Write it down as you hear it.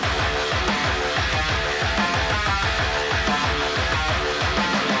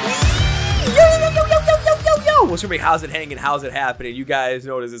Screaming, how's it hanging? How's it happening? You guys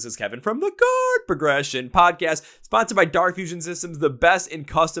notice this is Kevin from the Chord Progression Podcast, sponsored by Dark Fusion Systems, the best in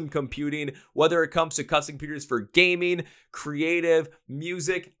custom computing, whether it comes to custom computers for gaming, creative,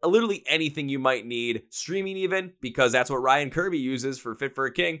 music, literally anything you might need, streaming even, because that's what Ryan Kirby uses for Fit for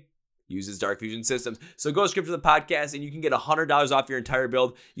a King. Uses Dark Fusion Systems. So go subscribe to the podcast and you can get $100 off your entire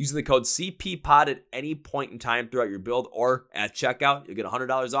build using the code CPPOD at any point in time throughout your build or at checkout. You'll get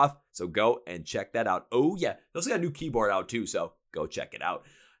 $100 off. So go and check that out. Oh yeah, they also got a new keyboard out too, so go check it out.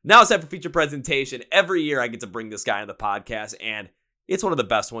 Now it's time for feature presentation. Every year I get to bring this guy on the podcast and it's one of the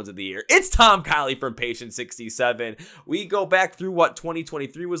best ones of the year. It's Tom Kiley from Patient 67. We go back through what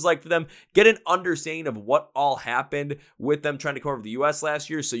 2023 was like for them, get an understanding of what all happened with them trying to come over the US last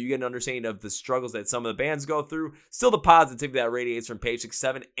year, so you get an understanding of the struggles that some of the bands go through, still the positivity that radiates from Patient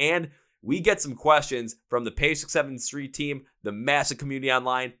 67, and we get some questions from the Patient 67 Street team, the massive community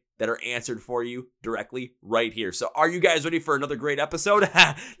online, that are answered for you directly right here. So are you guys ready for another great episode?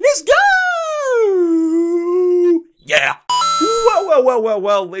 Let's go! Yeah!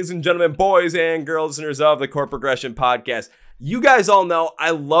 Well, ladies and gentlemen, boys and girls, listeners of the Chord Progression Podcast, you guys all know I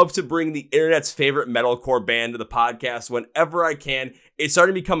love to bring the internet's favorite metalcore band to the podcast whenever I can. It's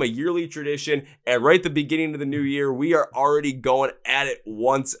starting to become a yearly tradition, and right at the beginning of the new year, we are already going at it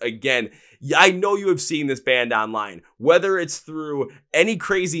once again. I know you have seen this band online, whether it's through any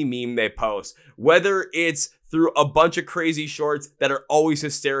crazy meme they post, whether it's through a bunch of crazy shorts that are always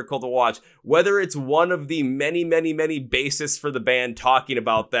hysterical to watch, whether it's one of the many bassists for the band talking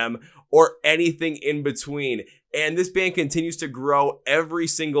about them, or anything in between. And this band continues to grow every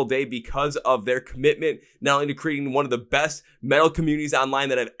single day because of their commitment, not only to creating one of the best metal communities online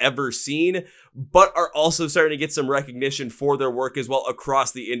that I've ever seen, but are also starting to get some recognition for their work as well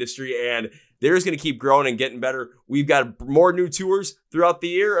across the industry. And they're just going to keep growing and getting better. We've got more new tours throughout the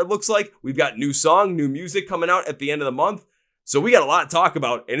year. It looks like we've got new song, new music coming out at the end of the month. So we got a lot to talk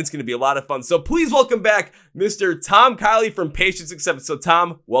about, and it's going to be a lot of fun. So please welcome back Mr. Tom Kiley from Patient 67. So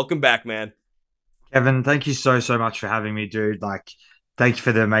Tom, welcome back, man. Kevin, thank you so much for having me, dude. Thank you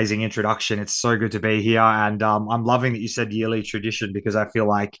for the amazing introduction. It's so good to be here, and I'm loving that you said yearly tradition because I feel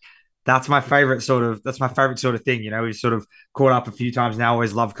like that's my favorite sort of thing. You know, we've sort of caught up a few times now.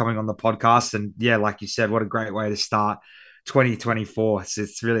 Always love coming on the podcast, and yeah, like you said, what a great way to start 2024.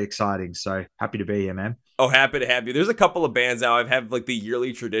 It's really exciting. So happy to be here, man. Oh, happy to have you. There's a couple of bands now I've had like the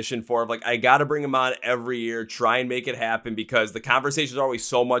yearly tradition for, like I got to bring them on every year, try and make it happen because the conversations are always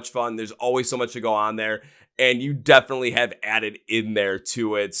so much fun. There's always so much to go on there, and you definitely have added in there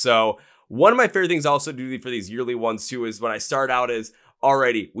to it. So one of my favorite things I also do for these yearly ones too is when I start out is,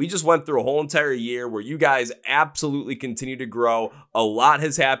 alrighty, we just went through a whole entire year where you guys absolutely continue to grow. A lot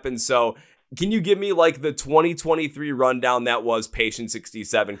has happened. So can you give me like the 2023 rundown that was Patient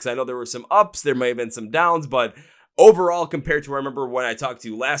 67? Because I know there were some ups, there may have been some downs, but overall, compared to where I remember when I talked to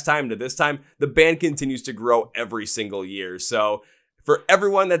you last time to this time, the band continues to grow every single year. So for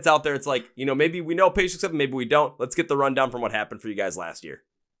everyone that's out there, it's like, you know, maybe we know Patient 67, maybe we don't. Let's get the rundown from what happened for you guys last year.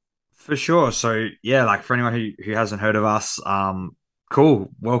 For sure. So yeah, like for anyone who hasn't heard of us,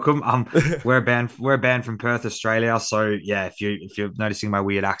 cool, welcome. We're a band from Perth, Australia. So yeah, if you're noticing my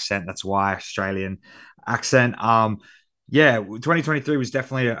weird accent, that's why, Australian accent. Yeah, 2023 was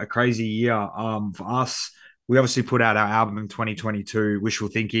definitely a crazy year. For us, we obviously put out our album in 2022, Wishful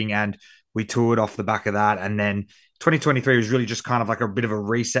Thinking, and we toured off the back of that. And then 2023 was really just kind of like a bit of a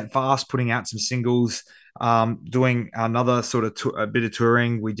reset for us, putting out some singles, doing another sort of a bit of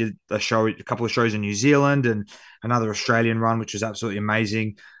touring. We did a couple of shows in New Zealand and another Australian run, which was absolutely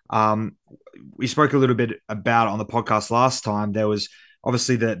amazing. We spoke a little bit about it on the podcast last time. There was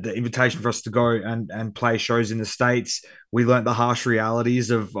obviously the invitation for us to go and play shows in the States. We learned the harsh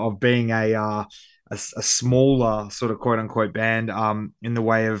realities of being a smaller sort of quote unquote band in the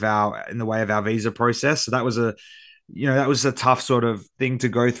way of our visa process. So that was a tough sort of thing to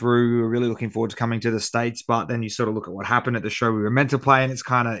go through. We were really looking forward to coming to the States, but then you sort of look at what happened at the show we were meant to play, and it's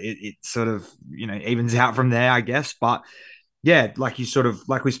kind of it sort of evens out from there, I guess. But yeah, like we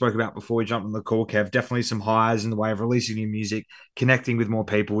spoke about before we jumped on the call, Kev, definitely some highs in the way of releasing new music, connecting with more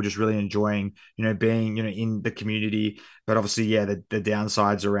people, just really enjoying, being, in the community. But obviously, yeah, the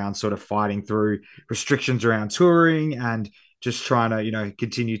downsides around sort of fighting through restrictions around touring and just trying to,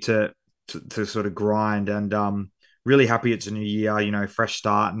 continue to sort of grind. And really happy it's a new year, fresh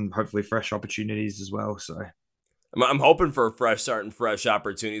start and hopefully fresh opportunities as well. So I'm hoping for a fresh start and fresh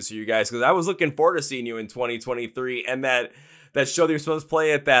opportunities for you guys because I was looking forward to seeing you in 2023 and that show that you're supposed to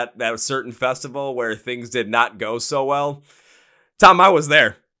play at that certain festival where things did not go so well. Tom, I was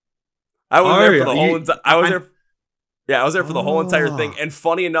there. I was there for the whole entire. I was there. Yeah, I was there for the whole entire thing. Oh, And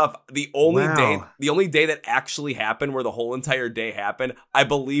funny enough, wow. the only day that actually happened where the whole entire day happened, I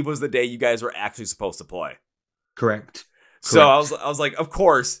believe was the day you guys were actually supposed to play. Correct. So Correct. I was like, of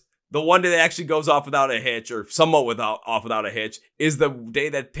course, the one day that actually goes off without a hitch, or somewhat without a hitch, is the day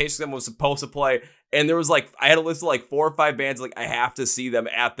that Patient was supposed to play. And there was like, I had a list of like 4 or 5 bands, like I have to see them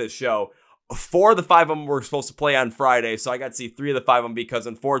at this show. 4 of the 5 of them were supposed to play on Friday, so I got to see 3 of the 5 of them because,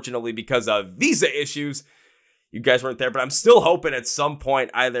 unfortunately, because of visa issues, you guys weren't there. But I'm still hoping at some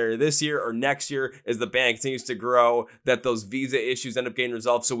point, either this year or next year, as the band continues to grow, that those visa issues end up getting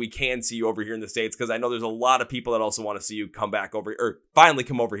resolved so we can see you over here in the States. Because I know there's a lot of people that also want to see you come back over, or finally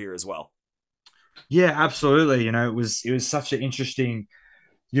come over here as well. Yeah, absolutely. It was such an interesting,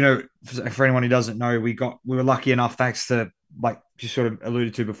 for anyone who doesn't know, we were lucky enough, thanks to, like you sort of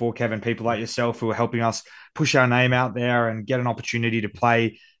alluded to before, Kevin, people like yourself who were helping us push our name out there and get an opportunity to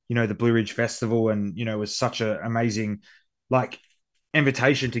play, the Blue Ridge Festival. And, it was such an amazing, like,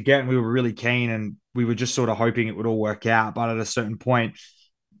 invitation to get. And we were really keen, and we were just sort of hoping it would all work out. But at a certain point,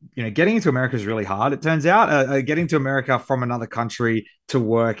 getting into America is really hard. It turns out, getting to America from another country to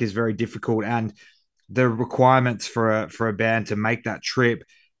work is very difficult. And the requirements for a band to make that trip,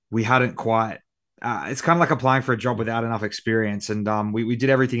 we hadn't quite. It's kind of like applying for a job without enough experience, and we did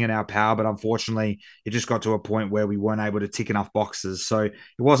everything in our power, but unfortunately, it just got to a point where we weren't able to tick enough boxes. So it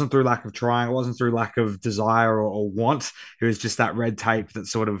wasn't through lack of trying, it wasn't through lack of desire or want. It was just that red tape that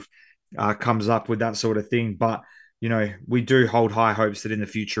sort of comes up with that sort of thing. But we do hold high hopes that in the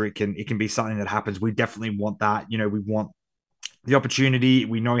future it can be something that happens. We definitely want that. We want the opportunity.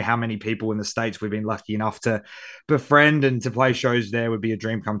 We know how many people in the States we've been lucky enough to befriend, and to play shows there would be a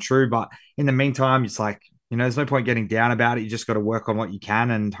dream come true. But in the meantime, it's like, there's no point getting down about it. You just got to work on what you can,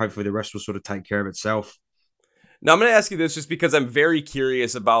 and hopefully the rest will sort of take care of itself. Now I'm going to ask you this just because I'm very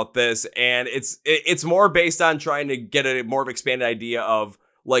curious about this, and it's more based on trying to get a more of expanded idea of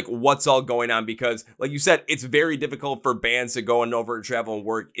like what's all going on, because like you said, it's very difficult for bands to go and over and travel and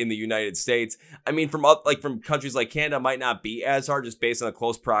work in the United States. I mean, from countries like Canada might not be as hard just based on the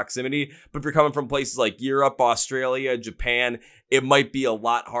close proximity, but if you're coming from places like Europe, Australia, Japan, it might be a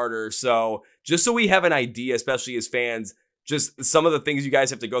lot harder. So just so we have an idea, especially as fans, just some of the things you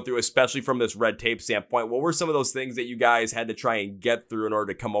guys have to go through, especially from this red tape standpoint. What were some of those things that you guys had to try and get through in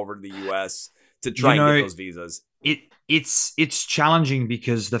order to come over to the US to You try and get know, those visas? it's challenging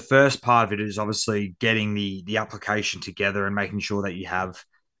because the first part of it is obviously getting the application together and making sure that you have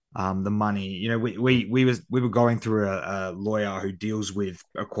the money. We were going through a lawyer who deals with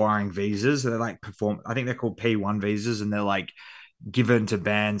acquiring visas. They're like I think they're called P1 visas, and they're like given to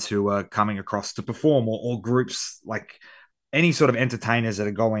bands who are coming across to perform, or groups, like any sort of entertainers that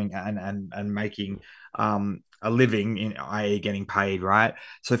are going and making a living, in i.e. getting paid, right?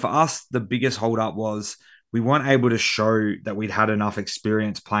 So for us, the biggest holdup was we weren't able to show that we'd had enough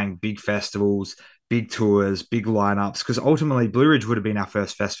experience playing big festivals, big tours, big lineups, because ultimately Blue Ridge would have been our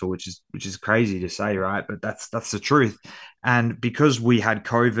first festival, which is crazy to say, right? But that's the truth. And because we had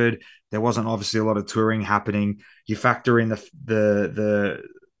COVID, there wasn't obviously a lot of touring happening. You factor in the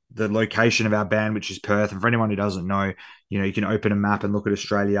location of our band, which is Perth. And for anyone who doesn't know, you can open a map and look at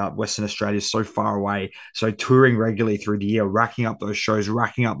Australia. Western Australia is so far away. So touring regularly through the year, racking up those shows,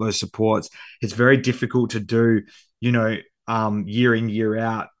 racking up those supports, it's very difficult to do, year in, year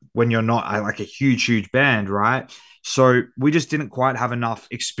out when you're not like a huge band, right? So we just didn't quite have enough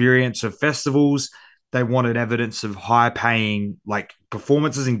experience of festivals. They wanted evidence of high paying like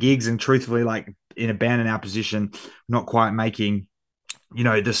performances and gigs. And truthfully, like in a band in our position, not quite making,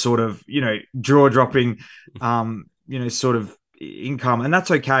 the sort of, jaw dropping, sort of income. And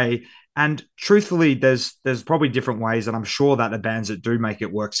that's okay. And truthfully, there's probably different ways. And I'm sure that the bands that do make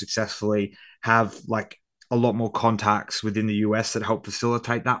it work successfully have like a lot more contacts within the US that help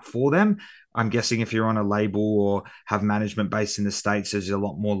facilitate that for them. I'm guessing if you're on a label or have management based in the States, there's a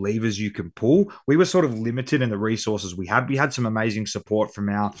lot more levers you can pull. We were sort of limited in the resources we had. We had some amazing support from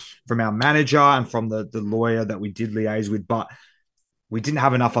our manager and from the lawyer that we did liaise with, but we didn't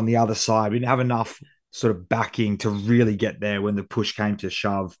have enough on the other side. We didn't have enough sort of backing to really get there when the push came to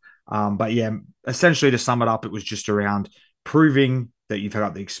shove. But yeah, essentially to sum it up, it was just around proving that you've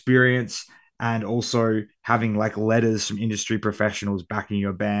got the experience, and also having like letters from industry professionals backing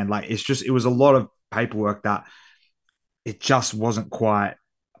your band. Like it was a lot of paperwork that it just wasn't quite.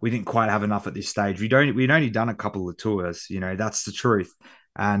 We didn't quite have enough at this stage. We'd only done a couple of tours. That's the truth,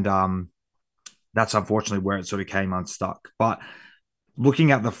 and that's unfortunately where it sort of came unstuck. But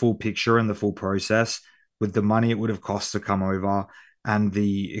looking at the full picture and the full process, with the money it would have cost to come over and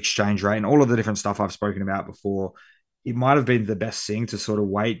the exchange rate and all of the different stuff I've spoken about before, it might have been the best thing to sort of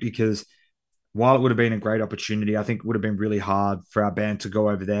wait, because while it would have been a great opportunity, I think it would have been really hard for our band to go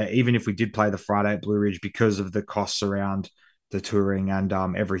over there, even if we did play the Friday at Blue Ridge, because of the costs around the touring and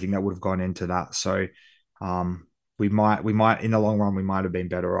everything that would have gone into that. So um, we might in the long run, we might have been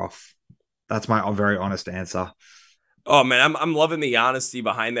better off. That's my very honest answer. Oh man, I'm loving the honesty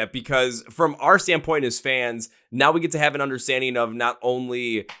behind that, because from our standpoint as fans, now we get to have an understanding of not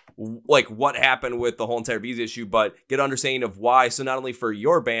only like what happened with the whole entire visa issue, but get an understanding of why. So not only for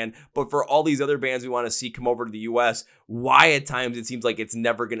your band, but for all these other bands we want to see come over to the US, why at times it seems like it's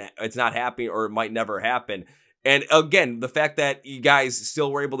not happening, or it might never happen. And again, the fact that you guys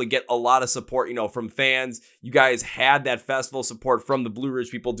still were able to get a lot of support, from fans, you guys had that festival support from the Blue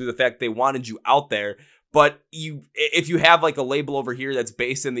Ridge people due to the fact they wanted you out there. But if you have like a label over here that's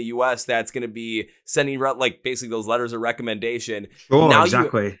based in the US that's going to be sending like basically those letters of recommendation, Sure, now you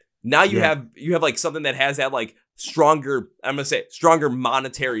exactly. now Yeah, you have like something that has that like stronger, I'm gonna say stronger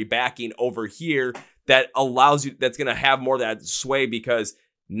monetary backing over here that allows you, that's gonna have more of that sway, because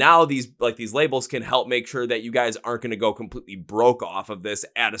now these labels can help make sure that you guys aren't going to go completely broke off of this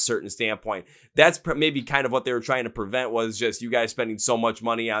at a certain standpoint. That's maybe kind of what they were trying to prevent, was just you guys spending so much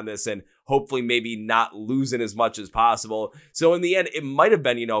money on this and hopefully maybe not losing as much as possible. So in the end, it might have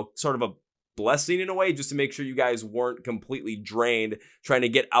been, sort of a blessing in a way, just to make sure you guys weren't completely drained trying to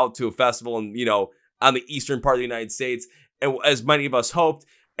get out to a festival and, on the eastern part of the United States. And as many of us hoped,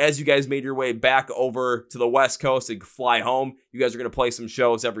 as you guys made your way back over to the West Coast and fly home, you guys are going to play some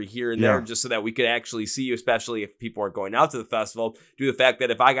shows every here and there, yeah, just so that we could actually see you, especially if people aren't going out to the festival, due to the fact that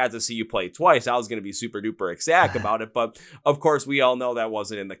if I got to see you play twice, I was going to be super duper ecstatic about it. But of course, we all know that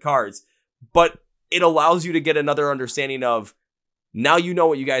wasn't in the cards. But it allows you to get another understanding of, now you know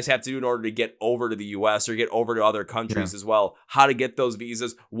what you guys have to do in order to get over to the US or get over to other yeah. countries as well, how to get those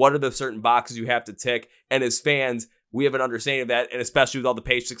visas, what are the certain boxes you have to tick. And as fans, we have an understanding of that, and especially with all the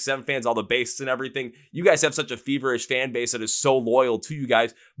Page 6-7 fans, all the bases and everything, you guys have such a feverish fan base that is so loyal to you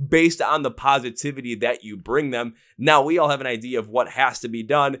guys based on the positivity that you bring them. Now we all have an idea of what has to be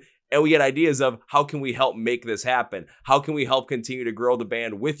done, and we get ideas of how can we help make this happen? How can we help continue to grow the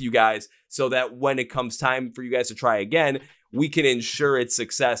band with you guys so that when it comes time for you guys to try again, we can ensure its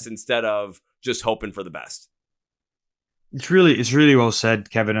success instead of just hoping for the best. It's really well said,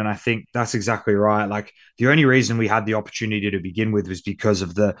 Kevin, and I think that's exactly right. Like the only reason we had the opportunity to begin with was because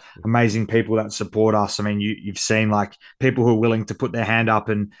of the amazing people that support us. I mean, you've seen like people who are willing to put their hand up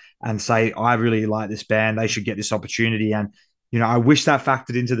and say, "I really like this band. They should get this opportunity." And I wish that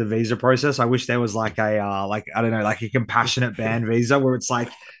factored into the visa process. I wish there was like a like I don't know, like a compassionate band visa where it's like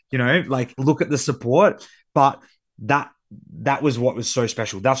like look at the support, but that that was what was so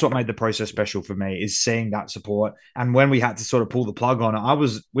special. That's what made the process special for me, is seeing that support. And when we had to sort of pull the plug on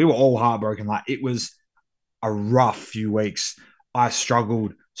it, we were all heartbroken. Like it was a rough few weeks. I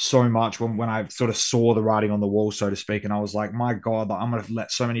struggled so much when I sort of saw the writing on the wall, so to speak. And I was like, my God, I'm going to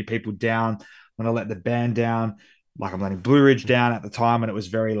let so many people down. I'm going to let the band down. Like I'm letting Blue Ridge down at the time. And it was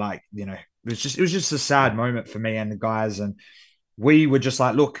very like, it was just a sad moment for me and the guys. And we were just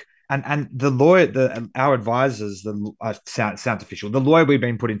like, look, and the lawyer, our advisors, the sounds official. The lawyer we've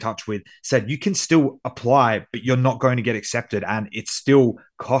been put in touch with said you can still apply, but you're not going to get accepted, and it's still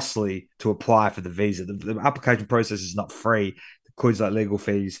costly to apply for the visa. The application process is not free; it includes like legal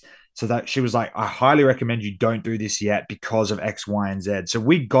fees. So that she was like, I highly recommend you don't do this yet because of X, Y, and Z. So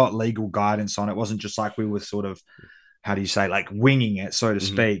we got legal guidance on it. It wasn't just like we were sort of, how do you say, like winging it, so to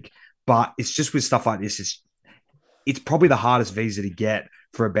Mm-hmm. speak. But it's just with stuff like this, it's probably the hardest visa to get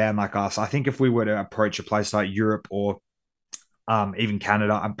for a band like us. I think if we were to approach a place like Europe or even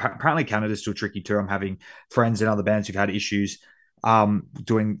Canada, apparently Canada's still tricky too. I'm having friends in other bands who've had issues going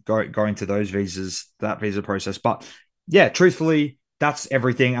to those visas, that visa process. But yeah, truthfully, that's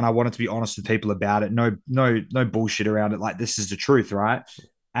everything. And I wanted to be honest with people about it. No bullshit around it. Like this is the truth, right?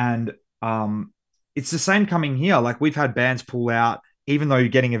 And it's the same coming here. Like we've had bands pull out, even though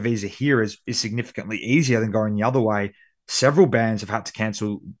getting a visa here is significantly easier than going the other way. Several bands have had to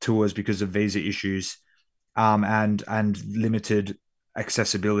cancel tours because of visa issues, and limited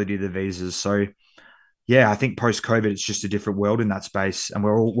accessibility to the visas. So yeah, I think post COVID, it's just a different world in that space, and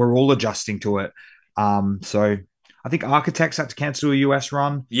we're all adjusting to it. So I think Architects had to cancel a US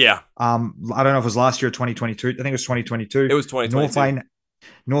run. Yeah, I don't know if it was last year or 2022. I think it was it 2022. was 2022.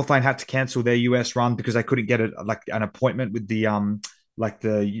 Northlane had to cancel their US run because they couldn't get like an appointment with the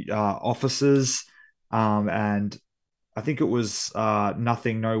officers, and I think it was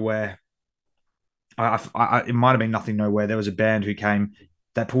Nothing Nowhere. It might have been Nothing Nowhere. There was a band who came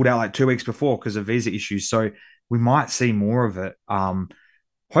that pulled out like 2 weeks before because of visa issues. So we might see more of it.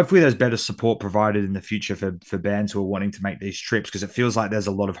 hopefully there's better support provided in the future for bands who are wanting to make these trips, because it feels like there's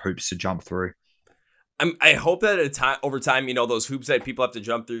a lot of hoops to jump through. I hope that over time, those hoops that people have to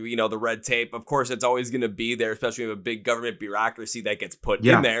jump through, the red tape, of course, it's always going to be there, especially with a big government bureaucracy that gets put in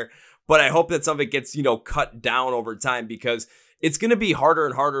Yeah. there. But I hope that some of it gets, cut down over time, because it's going to be harder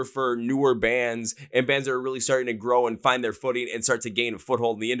and harder for newer bands and bands that are really starting to grow and find their footing and start to gain a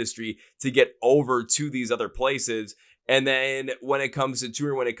foothold in the industry to get over to these other places. And then when it comes to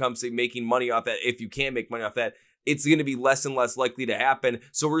touring, when it comes to making money off that, if you can make money off that, it's going to be less and less likely to happen.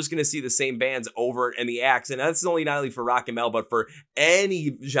 So we're just going to see the same bands over and the acts. And that's only not only for rock and metal, but for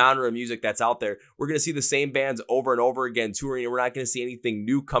any genre of music that's out there. We're going to see the same bands over and over again touring, and we're not going to see anything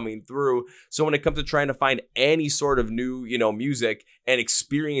new coming through. So when it comes to trying to find any sort of new, music and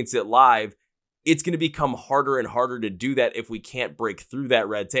experience it live, it's going to become harder and harder to do that if we can't break through that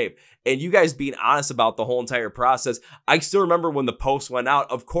red tape. And you guys being honest about the whole entire process, I still remember when the post went out.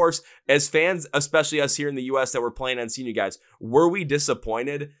 Of course, as fans, especially us here in the US that were planning on seeing you guys, were we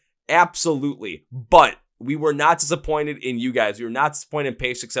disappointed? Absolutely. But we were not disappointed in you guys. We were not disappointed in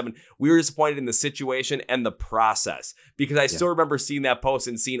Page 6-7. We were disappointed in the situation and the process, because I still remember seeing that post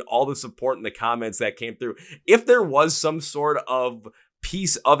and seeing all the support in the comments that came through. If there was some sort of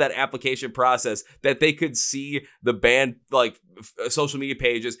piece of that application process that they could see the band, like social media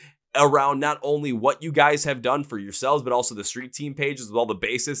pages around not only what you guys have done for yourselves, but also the street team pages with all the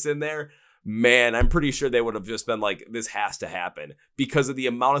bassists in there, man, I'm pretty sure they would have just been like, this has to happen, because of the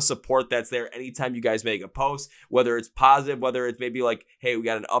amount of support that's there anytime you guys make a post, whether it's positive, whether it's maybe like, hey, we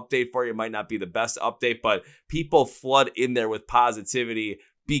got an update for you. It might not be the best update, but people flood in there with positivity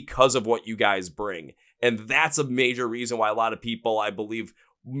because of what you guys bring. And that's a major reason why a lot of people, I believe,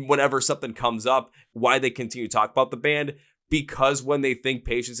 whenever something comes up, why they continue to talk about the band, because when they think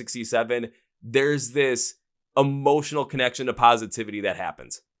Patient 67, there's this emotional connection to positivity that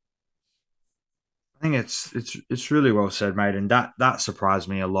happens. I think it's really well said, mate, and that surprised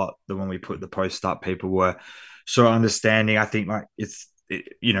me a lot. That when we put the post up, people were so understanding. I think like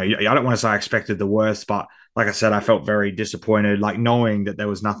I don't want to say I expected the worst, but like I said, I felt very disappointed, like knowing that there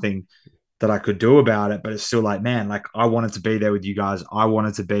was nothing that I could do about it. But it's still like, man, like I wanted to be there with you guys. I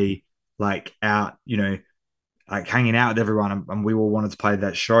wanted to be like out, like hanging out with everyone, and we all wanted to play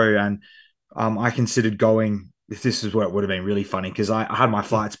that show. And I considered going. If this is where it would have been really funny, because I had my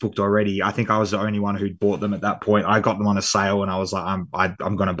flights booked already. I think I was the only one who'd bought them at that point. I got them on a sale, and I was like,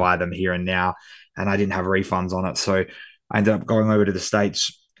 I'm going to buy them here and now, and I didn't have refunds on it, so I ended up going over to the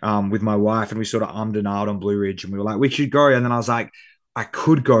States with my wife, and we sort of ummed and ahed on Blue Ridge, and we were like, we should go. And then I was like, I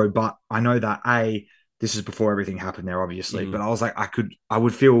could go, but I know that this is before everything happened there, obviously. But I was like, I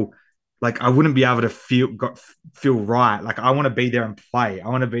would feel like I wouldn't be able to feel right. Like I want to be there and play. I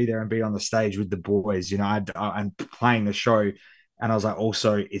want to be there and be on the stage with the boys, and playing the show. And I was like,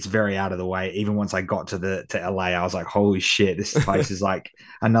 also, it's very out of the way. Even once I got to LA, I was like, holy shit, this place is like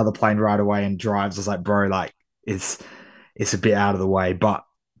another plane right away and drives. I was like, bro, like it's a bit out of the way, but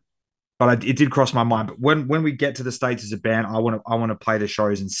it did cross my mind. But when we get to the States as a band, I want to play the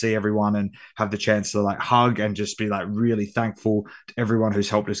shows and see everyone and have the chance to like hug and just be like really thankful to everyone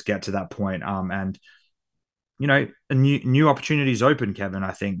who's helped us get to that point. And a new opportunities open, Kevin. I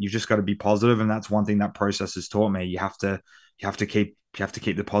think you've just got to be positive, and that's one thing that process has taught me. You have to keep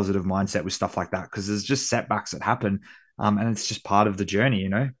the positive mindset with stuff like that, because there's just setbacks that happen, and it's just part of the journey.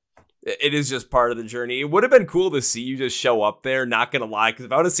 It is just part of the journey. It would have been cool to see you just show up there, not gonna lie, because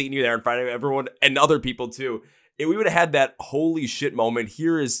if I would have seen you there in front of everyone and other people too, we would have had that holy shit moment.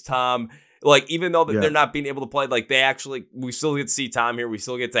 Here is Tom. Like, even though they're not being able to play, like we still get to see Tom here. We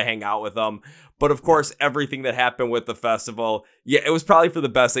still get to hang out with them. But of course, everything that happened with the festival, it was probably for the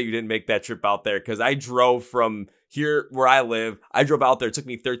best that you didn't make that trip out there, because I drove from here where I live. I drove out there. It took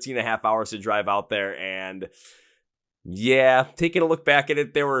me 13 and a half hours to drive out there, and yeah, taking a look back at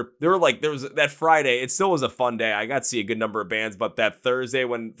it, there was that Friday, it still was a fun day. I got to see a good number of bands, but that Thursday,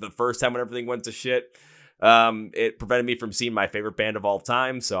 when the first time when everything went to shit, it prevented me from seeing my favorite band of all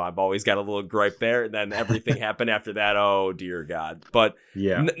time. So I've always got a little gripe there. And then everything happened after that. Oh dear God. But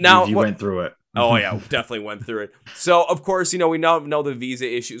Yeah, now you went through it. Oh yeah, definitely went through it. So of course, we now know the visa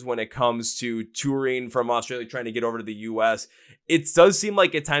issues when it comes to touring from Australia, trying to get over to the US. It does seem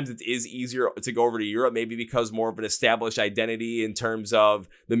like at times it is easier to go over to Europe, maybe because more of an established identity in terms of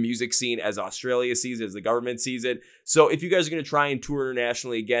the music scene as Australia sees it, as the government sees it. So if you guys are going to try and tour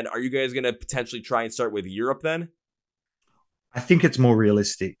internationally again, are you guys going to potentially try and start with Europe then? I think it's more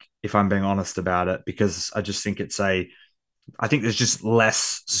realistic, if I'm being honest about it, because I just think I think there's just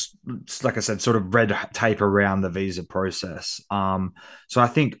less, like I said, sort of red tape around the visa process. So I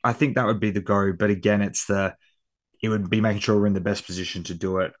think that would be the go. But again, it's it would be making sure we're in the best position to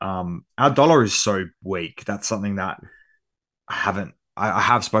do it. Our dollar is so weak. That's something that I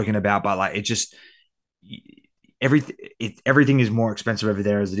have spoken about, but like it just everything is more expensive over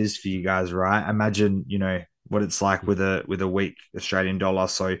there as it is for you guys, right? Imagine, what it's like with a weak Australian dollar.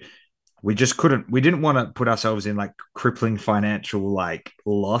 So we didn't want to put ourselves in like crippling financial like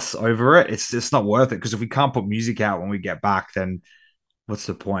loss over it. It's just not worth it because if we can't put music out when we get back, then what's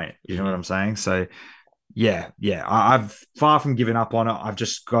the point? You know what I'm saying? So yeah, I've far from giving up on it. I've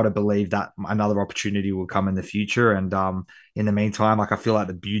just got to believe that another opportunity will come in the future. And in the meantime, like I feel like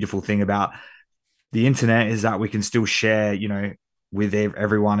the beautiful thing about the internet is that we can still share, with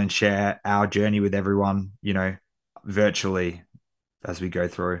everyone and share our journey with everyone, virtually as we go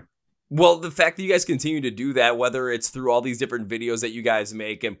through. Well, the fact that you guys continue to do that, whether it's through all these different videos that you guys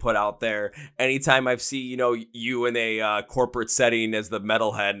make and put out there, anytime I've seen, you in a corporate setting as the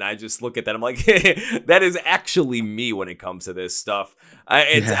metalhead, and I just look at that, I'm like, that is actually me when it comes to this stuff.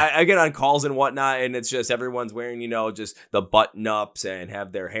 Yeah. I get on calls and whatnot, and it's just everyone's wearing, just the button ups and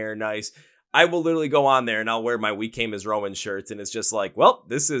have their hair nice. I will literally go on there and I'll wear my "We Came as Roman" shirts, and it's just like, well,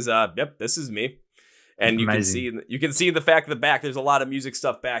 this is this is me. And Amazing. you can see the fact of the back. There's a lot of music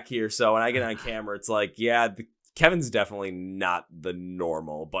stuff back here. So when I get on camera, it's like, yeah, Kevin's definitely not the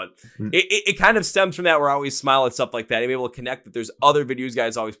normal, but it kind of stems from that where I always smile at stuff like that. I'm able to connect that there's other videos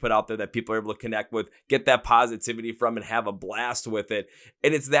guys always put out there that people are able to connect with, get that positivity from, and have a blast with it.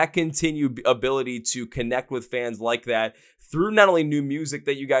 And it's that continued ability to connect with fans like that through not only new music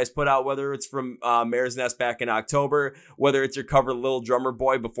that you guys put out, whether it's from Mare's Nest back in October, whether it's your cover Little Drummer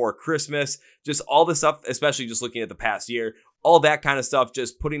Boy before Christmas, just all this stuff, especially just looking at the past year, all that kind of stuff,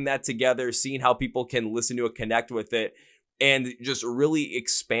 just putting that together, seeing how people can listen to it, connect with it, and just really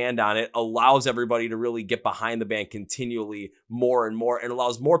expand on it allows everybody to really get behind the band continually more and more, and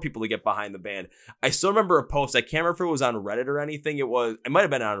allows more people to get behind the band. I still remember a post. I can't remember if it was on Reddit or anything. It might have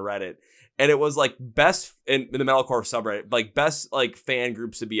been on Reddit. And it was like best in the metalcore subreddit, like best like fan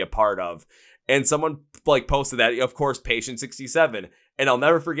groups to be a part of. And someone like posted that, of course, Patient 67. And I'll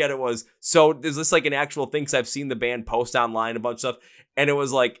never forget it was, so is this like an actual thing? Because I've seen the band post online a bunch of stuff. And it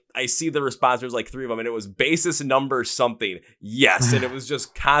was like, I see the response, there's like 3 of them. And it was basis number something. Yes. And it was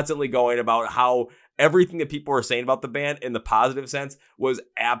just constantly going about how everything that people were saying about the band in the positive sense was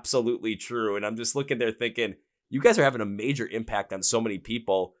absolutely true. And I'm just looking there thinking, you guys are having a major impact on so many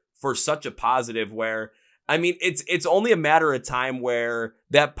people for such a positive where, I mean, it's only a matter of time where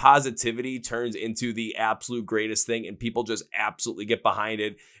that positivity turns into the absolute greatest thing and people just absolutely get behind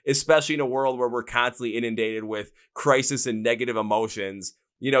it, especially in a world where we're constantly inundated with crisis and negative emotions.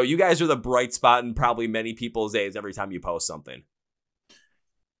 You guys are the bright spot in probably many people's days every time you post something.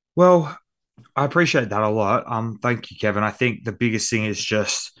 Well, I appreciate that a lot. Thank you, Kevin. I think the biggest thing is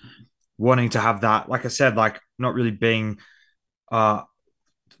just wanting to have that, like I said, like uh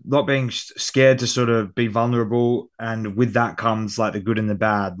not being scared to sort of be vulnerable, and with that comes like the good and the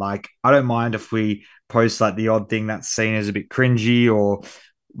bad. Like I don't mind if we post like the odd thing that's seen as a bit cringy, or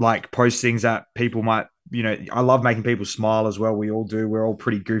like post things that people might, I love making people smile as well. We all do. We're all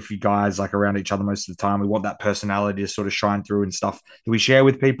pretty goofy guys, like around each other most of the time. We want that personality to sort of shine through and stuff that we share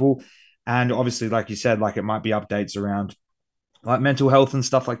with people. And obviously, like you said, like it might be updates around like mental health and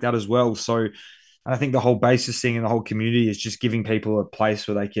stuff like that as well. So I think the whole basis thing in the whole community is just giving people a place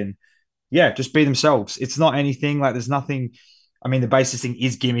where they can, yeah, just be themselves. It's not anything like there's nothing. I mean, the basis thing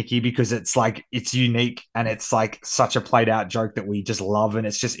is gimmicky because it's like it's unique and it's like such a played out joke that we just love, and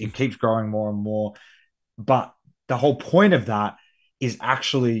it keeps growing more and more. But the whole point of that is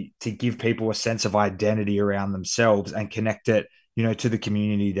actually to give people a sense of identity around themselves and connect it, to the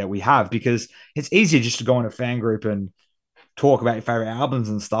community that we have, because it's easier just to go in a fan group and talk about your favorite albums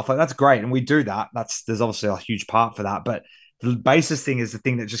and stuff. Like that's great, and we do that. There's obviously a huge part for that, but the basis thing is the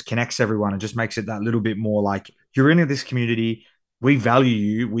thing that just connects everyone and just makes it that little bit more like you're in this community. We value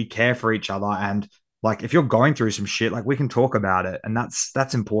you. We care for each other, and like if you're going through some shit, like we can talk about it, and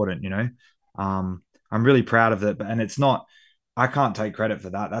that's important. I'm really proud of it, and it's not. I can't take credit for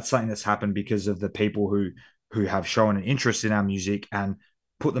that. That's something that's happened because of the people who have shown an interest in our music and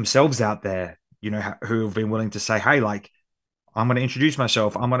put themselves out there. Who have been willing to say, "Hey, like." I'm going to introduce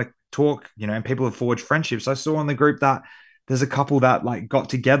myself. I'm going to talk, and people have forged friendships. I saw in the group that there's a couple that like got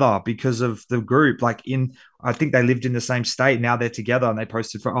together because of the group. I think they lived in the same state. Now they're together and they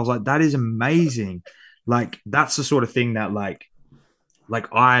posted I was like, that is amazing. Like, that's the sort of thing that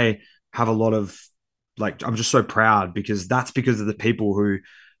I have a lot of, like, I'm just so proud because that's because of the people who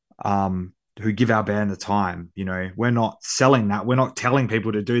give our band the time. We're not selling that. We're not telling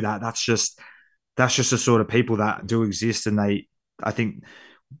people to do that. That's just the sort of people that do exist, and I think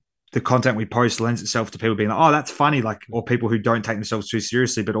the content we post lends itself to people being like, oh, that's funny, like, or people who don't take themselves too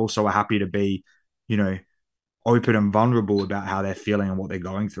seriously, but also are happy to be, you know, open and vulnerable about how they're feeling and what they're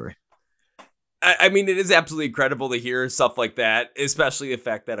going through. I mean, it is absolutely incredible to hear stuff like that, especially the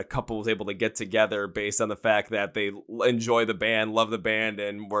fact that a couple was able to get together based on the fact that they enjoy the band, love the band,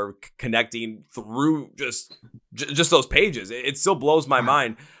 and were connecting through just those pages. It still blows my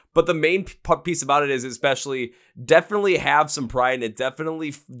mind. But the main piece about it is especially definitely have some pride in it.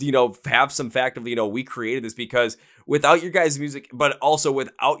 Definitely, have some fact of, we created this because without your guys' music, but also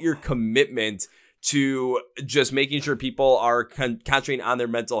without your commitment to just making sure people are concentrating on their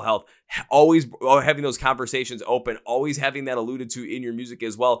mental health, always having those conversations open, always having that alluded to in your music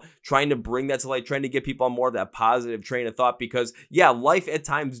as well, trying to bring that to light, trying to get people on more of that positive train of thought, because life at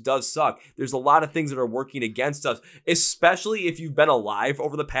times does suck. There's a lot of things that are working against us, especially if you've been alive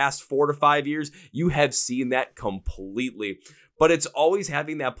over the past 4 to 5 years. You have seen that completely, but it's always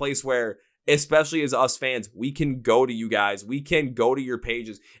having that place where, especially as us fans, we can go to you guys, we can go to your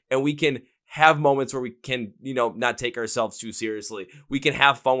pages, and we can have moments where we can, not take ourselves too seriously. We can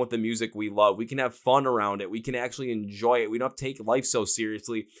have fun with the music we love. We can have fun around it. We can actually enjoy it. We don't have to take life so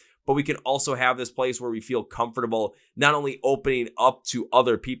seriously, but we can also have this place where we feel comfortable, not only opening up to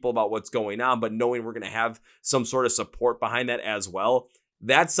other people about what's going on, but knowing we're going to have some sort of support behind that as well.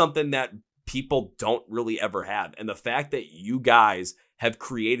 That's something that people don't really ever have. And the fact that you guys have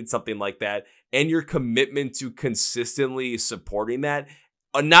created something like that and your commitment to consistently supporting that,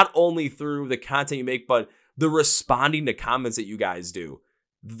 not only through the content you make, but the responding to comments that you guys do.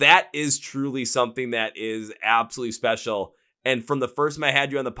 That is truly something that is absolutely special. And from the first time I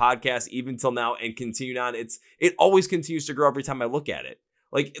had you on the podcast, even till now and continuing on, it always continues to grow every time I look at it.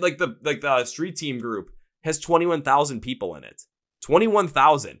 Like the street team group has 21,000 people in it.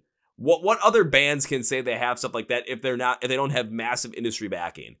 21,000. What other bands can say they have stuff like that if they don't have massive industry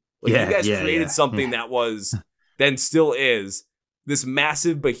backing? Like, you guys created something that was, then still is, this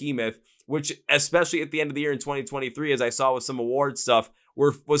massive behemoth, which, especially at the end of the year in 2023, as I saw with some award stuff,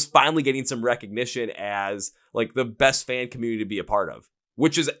 was finally getting some recognition as like the best fan community to be a part of,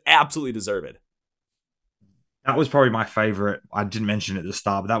 which is absolutely deserved. That was probably my favorite. I didn't mention it at the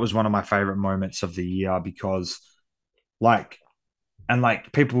start, but that was one of my favorite moments of the year because,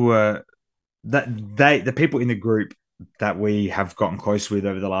 people were the people in the group that we have gotten close with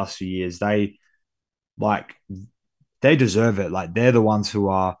over the last few years, like they deserve it. Like, they're the ones who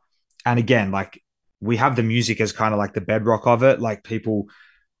are, and again, like, we have the music as kind of like the bedrock of it. Like, people,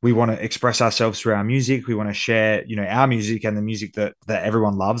 we want to express ourselves through our music. We want to share, our music and the music that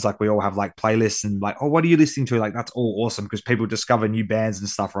everyone loves. Like, we all have like playlists and like, oh, what are you listening to? Like, that's all awesome because people discover new bands and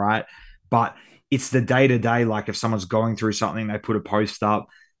stuff, right? But it's the day to day. Like, if someone's going through something, they put a post up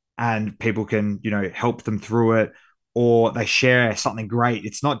and people can, help them through it, or they share something great.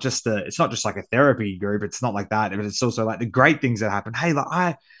 It's not just like a therapy group. It's not like that. But it's also like the great things that happen. Hey, like,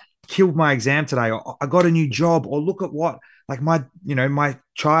 I killed my exam today, or I got a new job, or look at what, like, my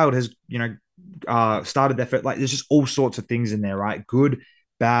child has, started their first, like, there's just all sorts of things in there, right? Good,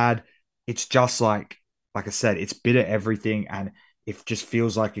 bad. It's just like I said, it's bit of everything. And it just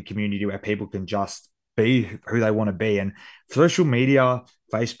feels like a community where people can just be who they want to be. And social media,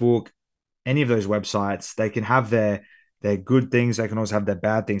 Facebook, any of those websites, they can have their good things. They can also have their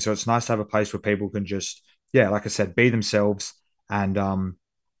bad things. So it's nice to have a place where people can just, like I said, be themselves. And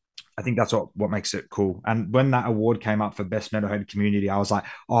I think that's what makes it cool. And when that award came up for best metalhead community, I was like,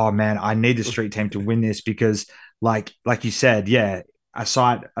 oh man, I need the street team to win this because, like you said,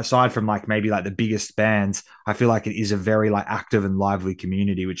 aside from like maybe like the biggest bands, I feel like it is a very like active and lively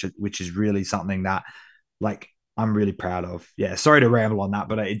community, which is really something that, like, I'm really proud of. Yeah, sorry to ramble on that,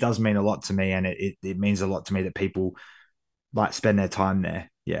 but it does mean a lot to me, and it means a lot to me that people like spend their time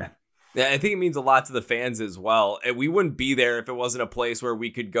there. Yeah. Yeah, I think it means a lot to the fans as well. And we wouldn't be there if it wasn't a place where we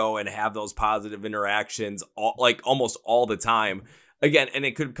could go and have those positive interactions almost all the time. Again, and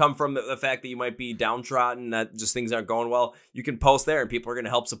it could come from the fact that you might be downtrodden, that just things aren't going well. You can post there and people are going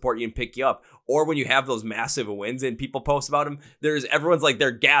to help support you and pick you up. Or when you have those massive wins and people post about them, everyone's like,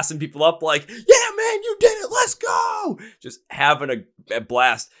 they're gassing people up like, yeah, man, you did it. Let's go. Just having a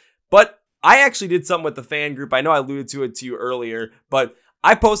blast. But I actually did something with the fan group. I know I alluded to it to you earlier, but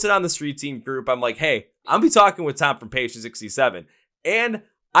I posted on the street team group. I'm like, hey, I'll be talking with Tom from Patient 67. And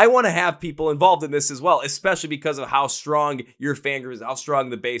I want to have people involved in this as well, especially because of how strong your fan group is, how strong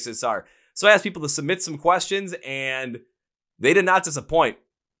the bases are. So I asked people to submit some questions, and they did not disappoint.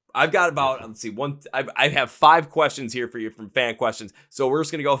 I've got about, let's see, I have 5 questions here for you from fan questions. So we're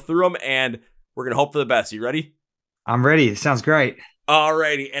just going to go through them, and we're going to hope for the best. You ready? I'm ready. It sounds great.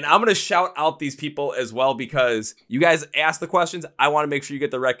 Alrighty, and I'm gonna shout out these people as well because you guys asked the questions. I want to make sure you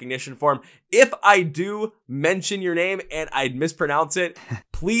get the recognition for them. If I do mention your name and I mispronounce it,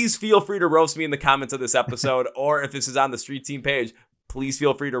 please feel free to roast me in the comments of this episode, or if this is on the Street Team page, please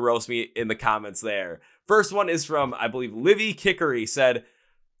feel free to roast me in the comments there. First one is from, I believe, Livy Kickery said,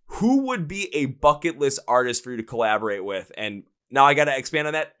 "Who would be a bucket list artist for you to collaborate with?" And now I got to expand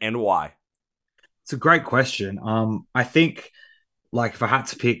on that and why. It's a great question. I think, like, if I had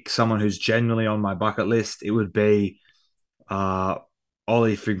to pick someone who's genuinely on my bucket list, it would be uh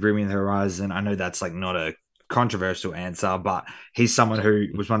Ollie for Bring Me the Horizon. I know that's like not a controversial answer, but he's someone who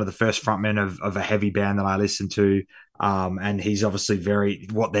was one of the first frontmen of a heavy band that I listened to. And he's obviously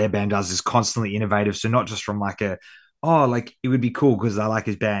what their band does is constantly innovative. So not just from like like it would be cool because I like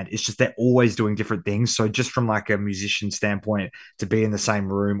his band. It's just they're always doing different things. So just from like a musician standpoint, to be in the same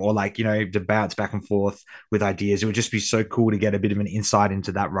room or like, to bounce back and forth with ideas, it would just be so cool to get a bit of an insight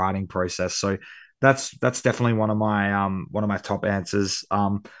into that writing process. So that's definitely one of my top answers.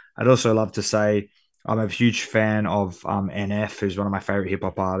 I'd also love to say I'm a huge fan of NF, who's one of my favorite hip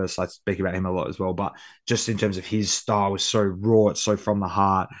hop artists. I speak about him a lot as well, but just in terms of his style was so raw, it's so from the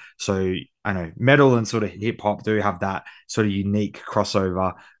heart. So I know metal and sort of hip hop do have that sort of unique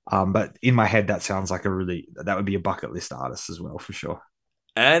crossover. But in my head, that sounds like that would be a bucket list artist as well for sure.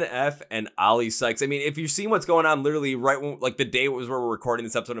 NF and Ollie Sykes. I mean, if you've seen what's going on literally right when, like the day was where we're recording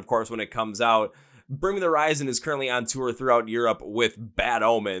this episode, of course, when it comes out, Bring Me the Horizon is currently on tour throughout Europe with Bad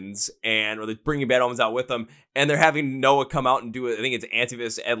Omens, or they're bringing Bad Omens out with them, and they're having Noah come out and do it. I think it's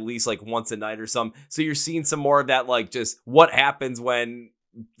Antivis at least like once a night or something. So you're seeing some more of that, like just what happens when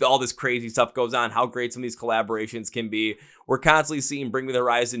all this crazy stuff goes on, how great some of these collaborations can be. We're constantly seeing Bring Me the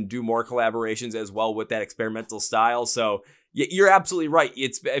Horizon do more collaborations as well with that experimental style. So you're absolutely right.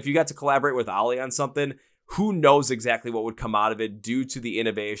 If you got to collaborate with Ollie on something, who knows exactly what would come out of it due to the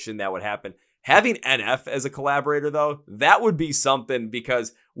innovation that would happen. Having NF as a collaborator, though, that would be something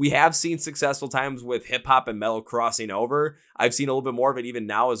because we have seen successful times with hip hop and metal crossing over. I've seen a little bit more of it even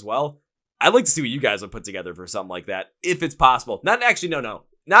now as well. I'd like to see what you guys would put together for something like that, if it's possible. Not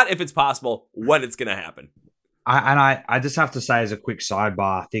if it's possible, when it's going to happen. I just have to say as a quick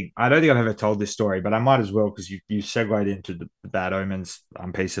sidebar, I don't think I've ever told this story, but I might as well because you segued into the Bad Omens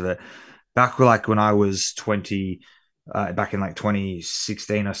piece of it. Back like when I was 20, back in like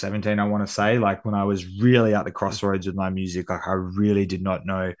 2016 or 17, I want to say, like when I was really at the crossroads with my music, like I really did not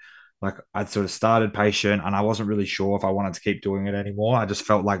know. Like I'd sort of started Patient and I wasn't really sure if I wanted to keep doing it anymore. I just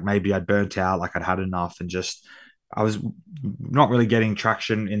felt like maybe I'd burnt out, like I'd had enough and just I was not really getting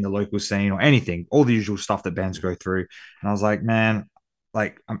traction in the local scene or anything, all the usual stuff that bands go through. And I was like, man,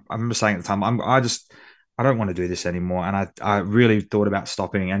 like I remember saying at the time, I don't want to do this anymore. And I really thought about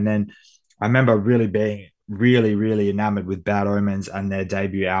stopping. And then I remember really being really, really enamored with Bad Omens and their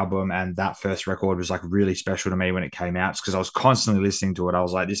debut album. And that first record was like really special to me when it came out because I was constantly listening to it. I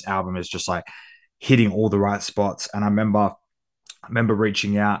was like, this album is just like hitting all the right spots. And I remember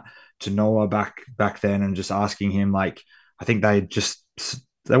reaching out to Noah back then and just asking him, like, I think they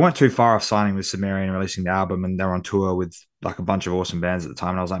weren't too far off signing with Sumerian and releasing the album, and they're on tour with like a bunch of awesome bands at the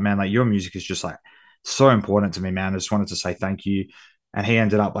time. And I was like, man, like your music is just like so important to me, man. I just wanted to say thank you. And he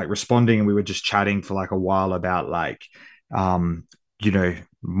ended up like responding, and we were just chatting for like a while about like,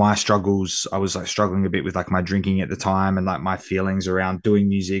 my struggles. I was like struggling a bit with like my drinking at the time and like my feelings around doing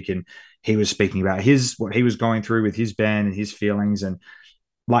music. And he was speaking about what he was going through with his band and his feelings. And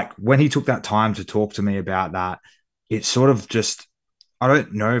like when he took that time to talk to me about that, it sort of just, I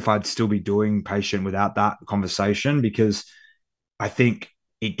don't know if I'd still be doing Patient without that conversation because I think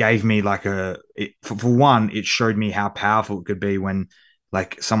it gave me like for one, it showed me how powerful it could be when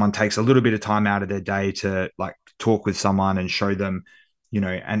like someone takes a little bit of time out of their day to like talk with someone and show them,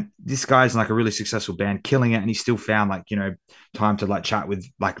 and this guy's like a really successful band killing it. And he still found like, time to like chat with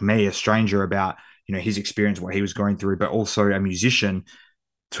like me, a stranger about, his experience, what he was going through, but also a musician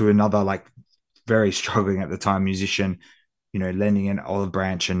to another like very struggling at the time musician, lending an olive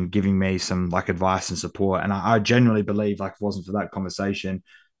branch and giving me some like advice and support. And I genuinely believe like if it wasn't for that conversation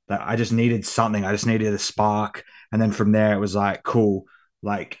that I just needed something. I just needed a spark. And then from there it was like, cool.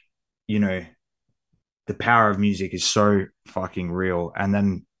 Like, the power of music is so fucking real. And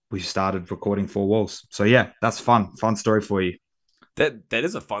then we started recording Four Walls. So yeah, that's fun story for you. That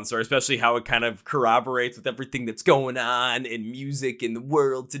is a fun story, especially how it kind of corroborates with everything that's going on in music in the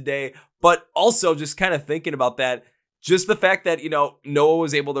world today. But also just kind of thinking about that, just the fact that, Noah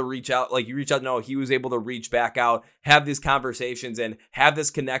was able to reach out, like you reach out to Noah, he was able to reach back out, have these conversations and have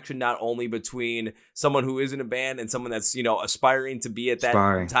this connection, not only between someone who is in a band and someone that's, aspiring to be at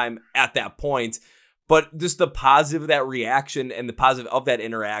that time, at that point, but just the positive of that reaction and the positive of that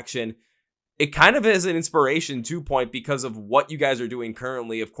interaction, it kind of is an inspiration to point because of what you guys are doing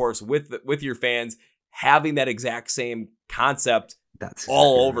currently, of course, with your fans having that exact same concept That's exactly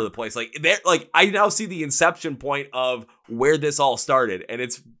all over right. the place. Like I now see the inception point of where this all started, and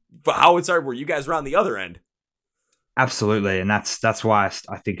it's how it started where you guys were on the other end. Absolutely, and that's why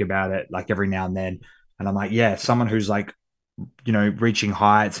I think about it like every now and then, and I'm like, yeah, someone who's like, reaching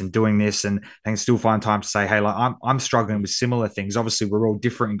heights and doing this, and they can still find time to say, hey, like I'm struggling with similar things. Obviously, we're all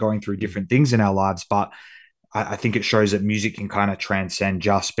different and going through different things in our lives, but I think it shows that music can kind of transcend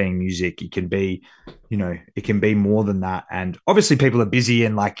just being music. It can be, it can be more than that. And obviously, people are busy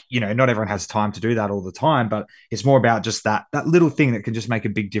and like, not everyone has time to do that all the time. But it's more about just that little thing that can just make a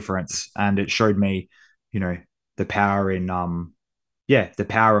big difference. And it showed me, you know, the power in the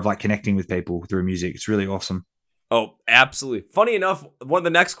power of like connecting with people through music. It's really awesome. Oh, absolutely. Funny enough, one of the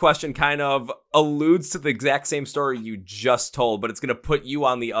next question kind of alludes to the exact same story you just told, but it's going to put you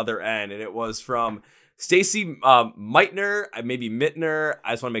on the other end. And it was from Stacy Meitner, maybe Mittner.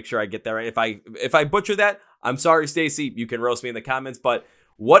 I just want to make sure I get that right. If I butcher that, I'm sorry, Stacy. You can roast me in the comments. But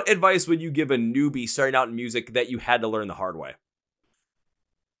what advice would you give a newbie starting out in music that you had to learn the hard way?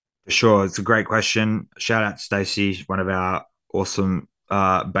 For sure, it's a great question. Shout out to Stacey, one of our awesome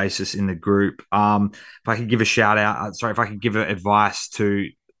bassists in the group. If I could give a shout out, if I could give advice to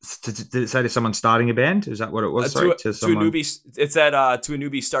say to someone starting a band, is that what it was? Sorry, to To a someone. newbie, it said to a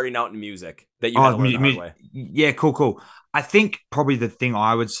newbie starting out in music that you had Oh, to learn the hard way. yeah, cool, cool. I think probably the thing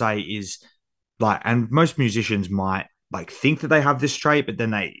I would say is like, and most musicians might like think that they have this trait, but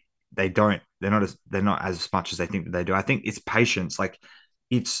then they don't. They're not as much as they think that they do. I think it's patience. Like,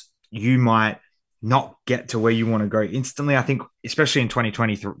 it's you might not get to where you want to go instantly. I think, especially in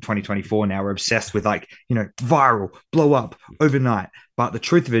 2020, 2024 now, we're obsessed with like, viral, blow up overnight. But the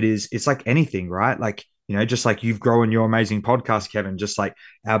truth of it is, it's like anything, right? Like, just like you've grown your amazing podcast, Kevin, just like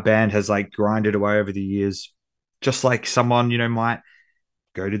our band has like grinded away over the years, just like someone, might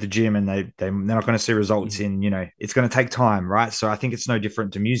go to the gym and they're not going to see results Mhm. in, it's going to take time, right? So I think it's no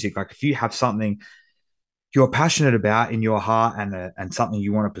different to music. Like if you have something you're passionate about in your heart and something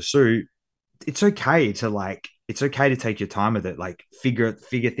you want to pursue, it's okay to take your time with it. Like figure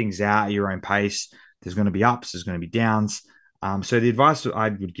things out at your own pace. There's going to be ups, there's going to be downs. So the advice that I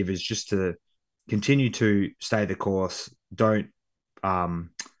would give is just to continue to stay the course.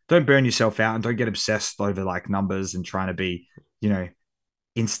 Um, don't burn yourself out and don't get obsessed over like numbers and trying to be, you know,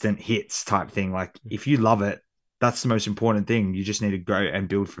 instant hits type thing. Like if you love it, that's the most important thing. You just need to go and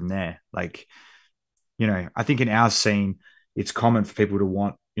build from there. Like, I think in our scene, it's common for people to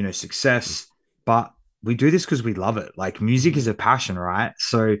want, success, but we do this because we love it. Like music is a passion, right?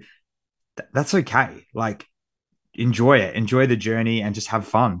 So that's okay. Like enjoy it, enjoy the journey and just have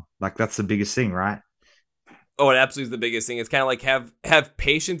fun. Like that's the biggest thing, right? Oh, it absolutely is the biggest thing. It's kind of like have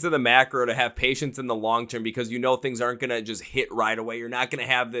patience in the macro to have patience in the long term because things aren't gonna just hit right away. You're not gonna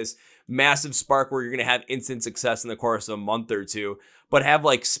have this massive spark where you're gonna have instant success in the course of a month or two, but have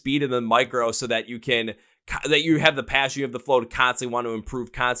like speed in the micro so that you have the passion, you have the flow to constantly want to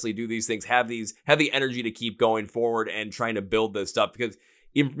improve, constantly do these things, have the energy to keep going forward and trying to build this stuff. Because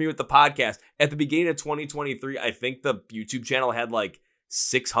even for me with the podcast, at the beginning of 2023, I think the YouTube channel had like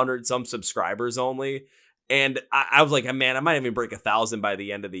 600 some subscribers only. And I was like, man, I might even break 1,000 by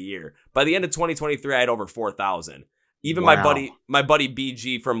the end of the year. By the end of 2023, I had over 4,000. Even Wow. my buddy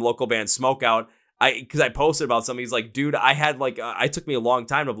BG from local band Smokeout, because I posted about something, he's like, dude, I had like, I took me a long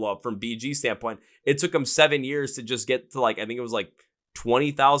time to blow up from BG standpoint. It took him 7 years to just get to like, I think it was like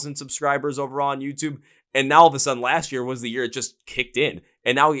 20,000 subscribers overall on YouTube. And now all of a sudden last year was the year it just kicked in.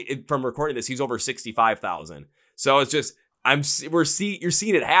 And now from recording this, he's over 65,000. So it's just, you're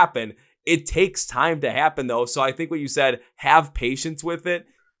seeing it happen. It takes time to happen though. So I think what you said, have patience with it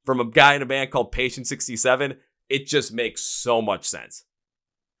from a guy in a band called Patient 67, it just makes so much sense.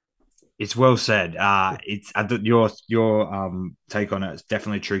 It's well said. It's your take on it is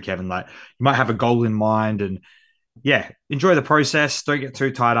definitely true, Kevin. Like you might have a goal in mind, and yeah, enjoy the process. Don't get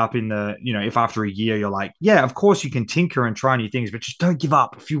too tied up in if after a year you're like, yeah, of course you can tinker and try new things, but just don't give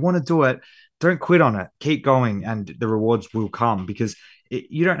up. If you want to do it, don't quit on it. Keep going, and the rewards will come because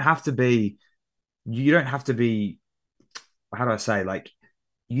you don't have to be. How do I say? Like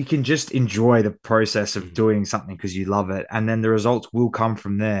you can just enjoy the process of Mhm. doing something because you love it, and then the results will come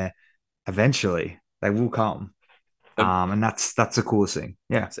from there. Eventually, they will come, and that's the coolest thing.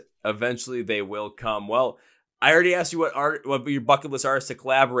 Yeah. Eventually they will come. Well, I already asked you what your bucket list artist to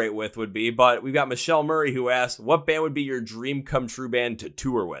collaborate with would be, but we've got Michelle Murray who asked, what band would be your dream come true band to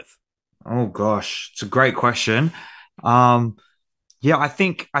tour with? Oh gosh, it's a great question. Um, Yeah, I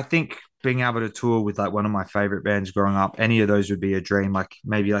think being able to tour with like one of my favorite bands growing up, any of those would be a dream. Like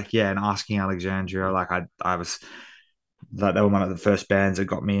maybe like yeah, and Asking Alexandria. Like I was like they were one of the first bands that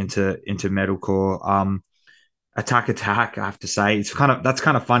got me into metalcore. Attack Attack, I have to say, it's kind of that's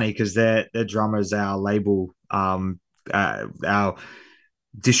kind of funny because their drummer's our label, our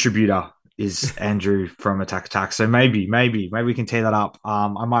distributor is Andrew from Attack Attack. So maybe we can tear that up. I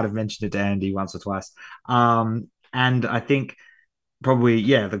might have mentioned it to Andy once or twice. And I think probably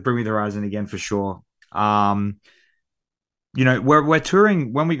yeah, the Bring Me the Horizon again for sure. Um, we're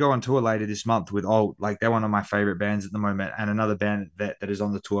touring when we go on tour later this month with Alt. Like they're one of my favorite bands at the moment, and another band that is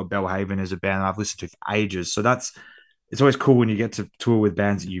on the tour, Bellhaven, is a band I've listened to for ages. So that's it's always cool when you get to tour with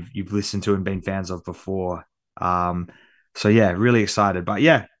bands that you've listened to and been fans of before. Um, so yeah, really excited. But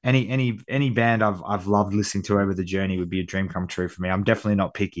yeah, any band I've loved listening to over the journey would be a dream come true for me. I'm definitely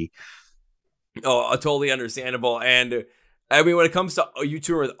not picky. Oh, totally understandable. And I mean, when it comes to you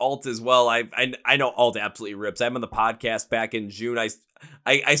tour with Alt as well, I know Alt absolutely rips. I'm on the podcast back in June.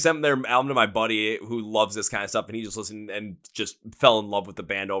 I sent their album to my buddy who loves this kind of stuff, and he just listened and just fell in love with the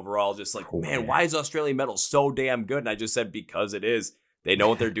band overall. Just like, Cool, man, yeah. why is Australian metal so damn good? And I just said because it is. They know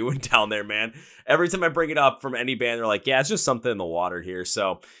what they're doing down there, man. Every time I bring it up from any band, they're like, yeah, it's just something in the water here.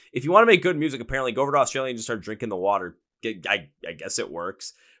 So if you want to make good music, apparently go over to Australia and just start drinking the water. I guess it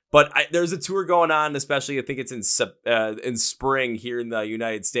works. But there's a tour going on, especially I think it's in spring here in the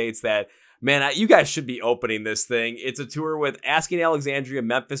United States. That man, you guys should be opening this thing. It's a tour with Asking Alexandria,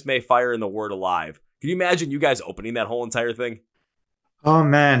 Memphis May Fire, and The Word Alive. Can you imagine you guys opening that whole entire thing? Oh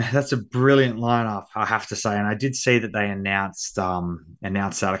man, that's a brilliant lineup, I have to say. And I did see that they announced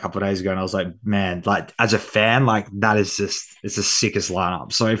that a couple of days ago, and I was like, man, like as a fan, like that is just it's the sickest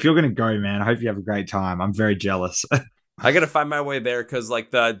lineup. So if you're gonna go, man, I hope you have a great time. I'm very jealous. I gotta find my way there because like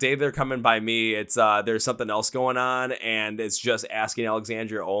the day they're coming by me, it's there's something else going on and it's just Asking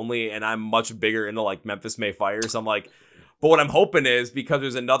Alexandria only, and I'm much bigger into like Memphis May Fire, so I'm like, but what I'm hoping is because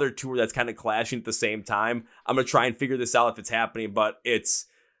there's another tour that's kind of clashing at the same time, I'm gonna try and figure this out if it's happening, but it's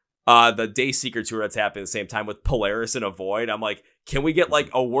the Dayseeker tour that's happening at the same time with Polaris and Avoid. I'm like, can we get like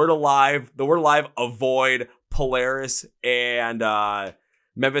a Word Alive, the Word Alive, Avoid, Polaris, and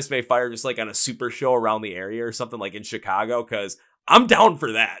Memphis May Fire just like on a super show around the area or something like in Chicago? Because I'm down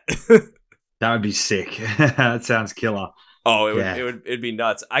for that. That would be sick. That sounds killer. Oh, Yeah. it'd be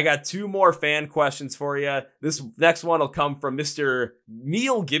nuts. I got two more fan questions for you. This next one will come from Mr.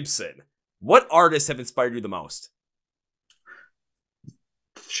 Neil Gibson. What artists have inspired you the most?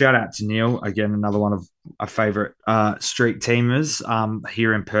 Shout out to Neil again, another one of our favorite street teamers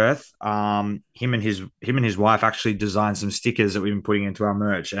here in Perth. Him and his wife actually designed some stickers that we've been putting into our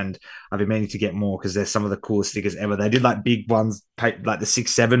merch, and I've been meaning to get more because they're some of the coolest stickers ever. They did like big ones, like the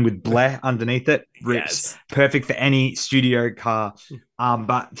 6.7 with Blair underneath it, rips, Yes. perfect for any studio car.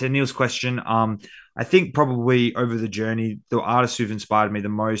 But to Neil's question, I think probably over the journey, the artists who've inspired me the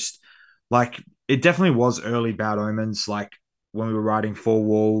most, like it definitely was early Bad Omens, like when we were writing Four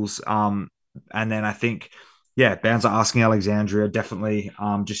Walls. And then I think, yeah, bands like Asking Alexandria definitely,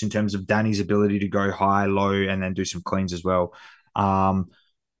 just in terms of Danny's ability to go high, low, and then do some cleans as well. A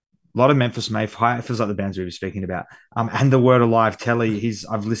lot of Memphis Mayfire. It feels like the bands we were speaking about. And the Word Alive, Telly.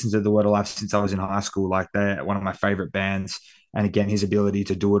 I've listened to the Word Alive since I was in high school. Like they're one of my favorite bands. And again, his ability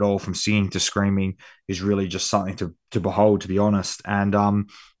to do it all from singing to screaming is really just something to behold, to be honest. And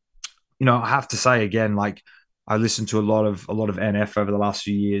I have to say again, like I listened to a lot of NF over the last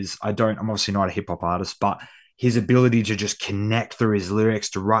few years. I'm obviously not a hip hop artist, but his ability to just connect through his lyrics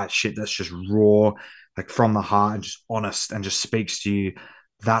to write shit that's just raw, like from the heart and just honest and just speaks to you.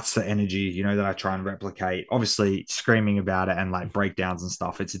 That's the energy, that I try and replicate. Obviously, screaming about it and like breakdowns and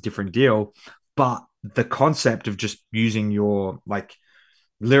stuff, it's a different deal. But the concept of just using your like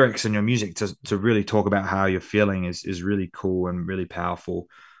lyrics and your music to really talk about how you're feeling is really cool and really powerful.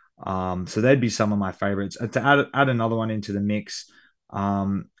 So they'd be some of my favorites. To add another one into the mix,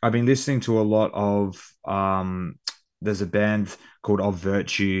 I've been listening to a lot of there's a band called Of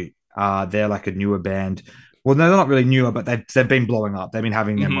Virtue. They're like a newer band. Well, no, they're not really newer, but they've been blowing up. They've been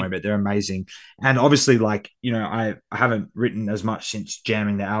having their Mm-hmm. moment. They're amazing. And obviously, like, I haven't written as much since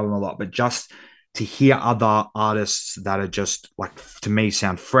jamming the album a lot, but just to hear other artists that are just like to me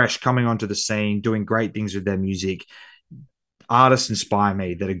sound fresh coming onto the scene, doing great things with their music. Artists inspire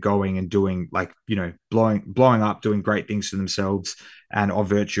me that are going and doing like blowing up, doing great things for themselves. And Of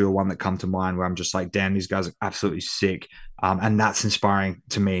Virtue are one that come to mind where I'm just like, damn, these guys are absolutely sick. And that's inspiring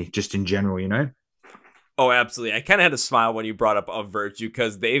to me just in general. Oh, absolutely. I kind of had a smile when you brought up Of Virtue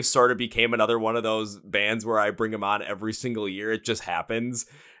because they've sort of became another one of those bands where I bring them on every single year. It just happens.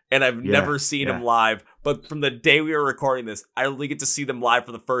 and I've Yeah, never seen yeah. them live. But from the day we were recording this, I really get to see them live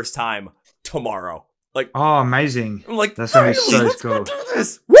for the first time tomorrow. Like, Oh, amazing. I'm like, That's gonna be finally, so let's go cool. do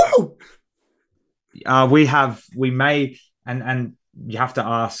this. Woo! We may, and you have to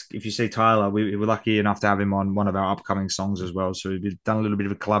ask if you see Tyler. We were lucky enough to have him on one of our upcoming songs as well. So we've done a little bit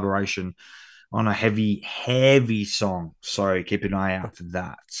of a collaboration on a heavy song. So keep an eye out for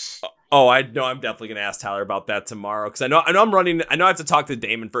that. Oh, I know. I'm definitely gonna ask Tyler about that tomorrow because I know I'm running. I know I have to talk to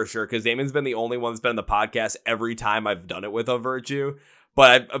Damon for sure because Damon's been the only one that's been on the podcast every time I've done it with a Virtue.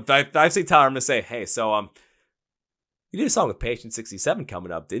 But I say Tyler, I'm gonna say, hey, so you did a song with Patient 67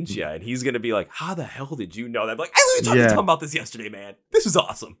 coming up, didn't you? And he's gonna be like, how the hell did you know that? I'm like, I literally talked to Tom Yeah, about this yesterday, man. This is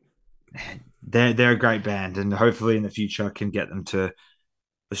awesome. they're a great band, and hopefully in the future can get them to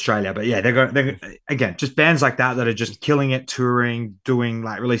Australia. But yeah, they're again just bands like that are just killing it, touring, doing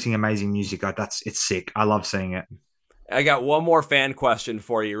like releasing amazing music. Like it's sick. I love seeing it. I got one more fan question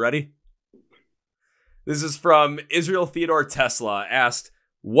for you. Ready? This is from Israel Theodore Tesla. Asked,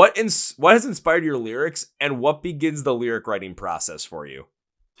 what has inspired your lyrics, and what begins the lyric writing process for you?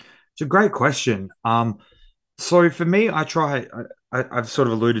 It's a great question. So for me, I've sort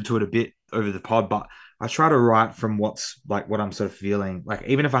of alluded to it a bit over the pod, but I try to write from what's like what I'm sort of feeling. Like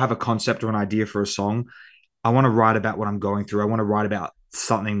even if I have a concept or an idea for a song, I want to write about what I'm going through. I want to write about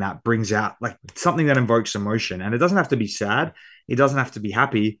something that brings out like something that invokes emotion. And it doesn't have to be sad. It doesn't have to be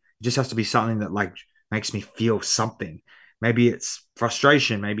happy. It just has to be something that like makes me feel something. Maybe it's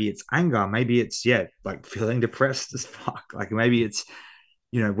frustration, maybe it's anger, maybe it's like feeling depressed as fuck. Like maybe it's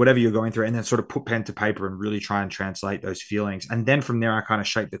whatever you're going through, and then sort of put pen to paper and really try and translate those feelings. And then from there, I kind of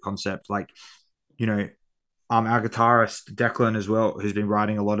shape the concept. Like, you know, our guitarist Declan as well, who's been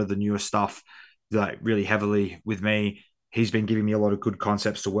writing a lot of the newer stuff, like really heavily with me. He's been giving me a lot of good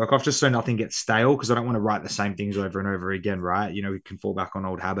concepts to work off, just so nothing gets stale. Because I don't want to write the same things over and over again, right? We can fall back on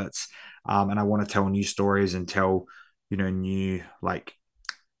old habits, and I want to tell new stories and tell, new like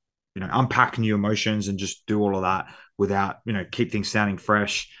unpack new emotions and just do all of that without, keep things sounding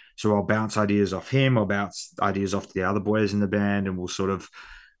fresh. So I'll bounce ideas off him, I'll bounce ideas off the other boys in the band, and we'll sort of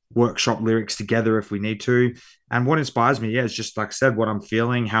workshop lyrics together if we need to. And what inspires me, is just like I said, what I'm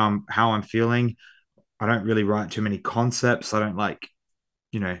feeling, how I'm feeling. I don't really write too many concepts. I don't like,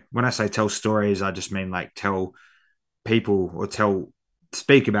 when I say tell stories, I just mean like tell people or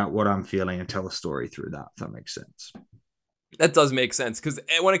speak about what I'm feeling and tell a story through that, if that makes sense. That does make sense because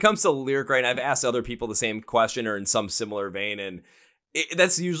when it comes to lyric writing, I've asked other people the same question or in some similar vein, and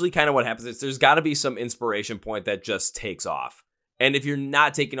that's usually kind of what happens. There's got to be some inspiration point that just takes off. And if you're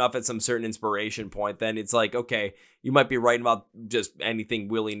not taking off at some certain inspiration point, then it's like, okay, you might be writing about just anything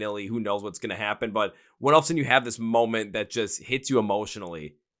willy-nilly. Who knows what's going to happen? But when all of a sudden you have this moment that just hits you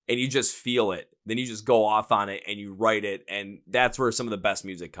emotionally and you just feel it, then you just go off on it and you write it. And that's where some of the best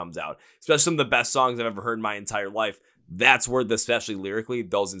music comes out, especially some of the best songs I've ever heard in my entire life. That's where, especially lyrically,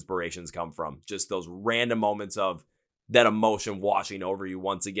 those inspirations come from. Just those random moments of that emotion washing over you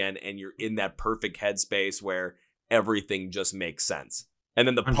once again, and you're in that perfect headspace where everything just makes sense. And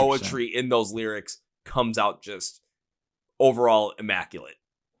then the 100%. poetry in those lyrics comes out just overall immaculate.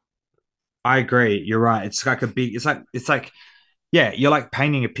 I agree. You're right. It's like yeah, you're like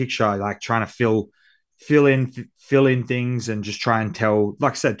painting a picture, like trying to fill in things and just try and tell,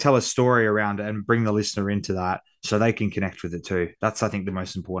 like I said, tell a story around it and bring the listener into that so they can connect with it too. That's, I think, the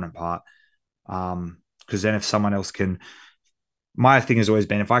most important part. Because then if someone else can, my thing has always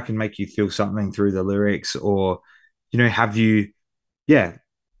been, if I can make you feel something through the lyrics, or have you, yeah,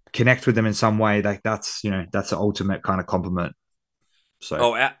 connect with them in some way, like that's the ultimate kind of compliment. So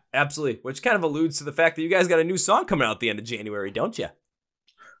Oh, absolutely. Which kind of alludes to the fact that you guys got a new song coming out at the end of January, don't you?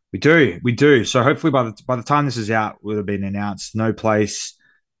 we do. So hopefully by the time this is out, it would have been announced. No Place.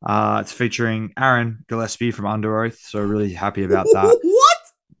 It's featuring Aaron Gillespie from Under Oath. So really happy about that. What?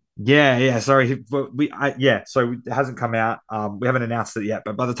 Yeah, yeah. Sorry, yeah. So it hasn't come out. We haven't announced it yet,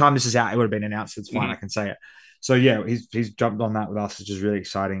 but by the time this is out, it would have been announced. It's fine. Mm-hmm. I can say it. So yeah, he's jumped on that with us, which is really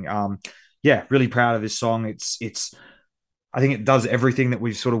exciting. Yeah, really proud of this song. It's I think it does everything that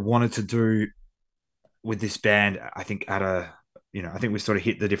we've sort of wanted to do with this band. I think I think we've sort of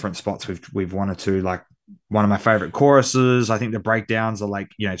hit the different spots we've wanted to. Like one of my favorite choruses. I think the breakdowns are like,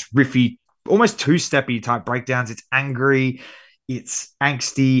 it's riffy, almost two-steppy type breakdowns. It's angry, it's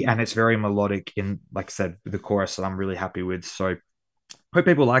angsty, and it's very melodic in, like I said, the chorus that I'm really happy with. So hope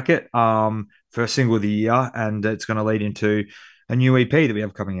people like it. First single of the year, and it's going to lead into a new EP that we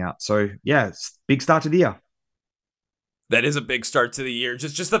have coming out. So yeah, it's big start to the year. That is a big start to the year.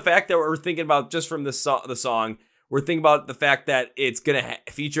 Just the fact that we're thinking about, just from the song, we're thinking about the fact that it's gonna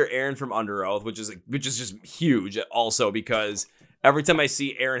feature Aaron from Under Oath, which is just huge. Also because every time I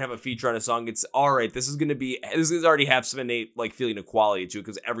see Aaron have a feature on a song, it's all right. This is already have some innate like feeling of quality to it,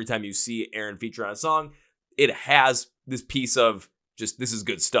 because every time you see Aaron feature on a song, it has this piece of just this is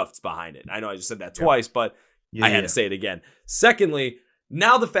good stuff that's behind it. I know I just said that Yep. twice, but Yeah, I had yeah. to say it again. Secondly,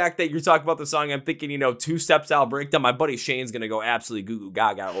 now the fact that you're talking about the song, I'm thinking, two step style breakdown. My buddy Shane's gonna go absolutely goo goo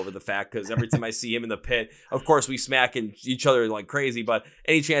gaga over the fact, because every time I see him in the pit, of course we smacking each other like crazy. But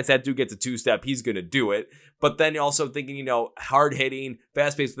any chance that dude gets a two step, he's gonna do it. But then you're also thinking, hard hitting,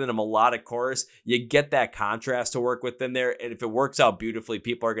 fast paced within a melodic chorus. You get that contrast to work within there, and if it works out beautifully,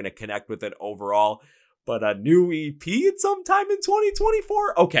 people are gonna connect with it overall. But a new EP at sometime in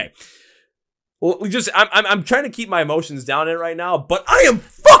 2024, okay. Well, I'm trying to keep my emotions down in it right now, but I am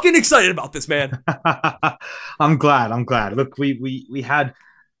fucking excited about this, man. I'm glad. I'm glad. Look, we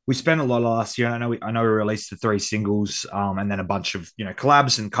spent a lot last year. I know we released the 3 singles, and then a bunch of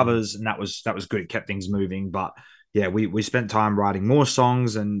collabs and covers, and that was good. It kept things moving. But yeah, we spent time writing more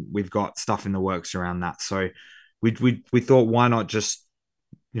songs, and we've got stuff in the works around that. So we thought, why not just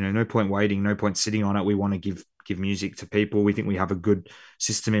no point waiting, no point sitting on it. We want to give music to people. We think we have a good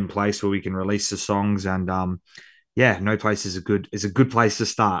system in place where we can release the songs, and yeah, no place is a good place to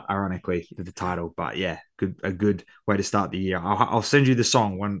start. Ironically, with the title, but yeah, a good way to start the year. I'll send you the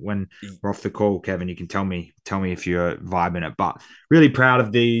song when we're off the call, Kevin. You can tell me if you're vibing it. But really proud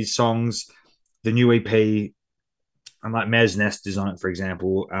of these songs. The new EP, and like Mez Nest is on it, for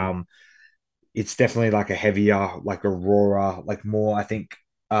example. It's definitely like a heavier, like a rawer, like more, I think,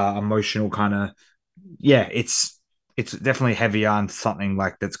 emotional kind of. Yeah, it's definitely heavier and something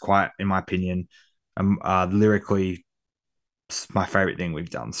like that's quite, in my opinion, lyrically, my favorite thing we've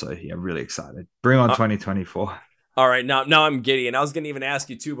done. So yeah, really excited. Bring on Uh, 2024. all right, now I'm giddy, and I was gonna even ask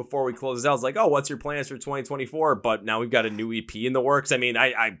you too before we close this out. I was like, oh, what's your plans for 2024? But now we've got a new EP in the works. I mean,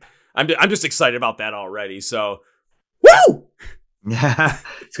 I'm just excited about that already. So, woo! Yeah,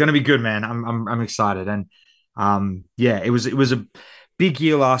 it's gonna be good, man. I'm excited, and yeah, it was a big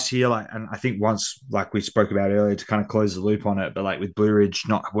year last year. Like, and I think once, like we spoke about earlier, to kind of close the loop on it, but like with Blue Ridge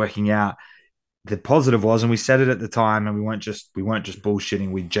not working out, the positive was, and we said it at the time, and we weren't just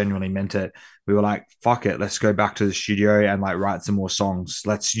bullshitting. We genuinely meant it. We were like, "Fuck it, let's go back to the studio and like write some more songs.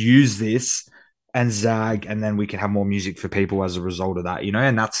 Let's use this and zag, and then we can have more music for people as a result of that."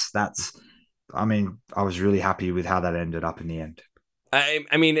 And that's. I mean, I was really happy with how that ended up in the end.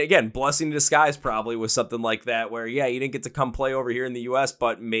 I mean, again, blessing in disguise probably was something like that, where yeah, you didn't get to come play over here in the U.S.,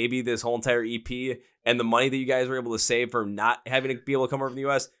 but maybe this whole entire EP and the money that you guys were able to save for not having to be able to come over from the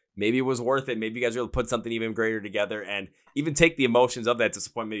U.S., maybe it was worth it. Maybe you guys were able to put something even greater together, and even take the emotions of that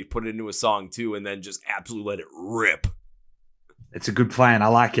disappointment, maybe put it into a song too, and then just absolutely let it rip. It's a good plan. I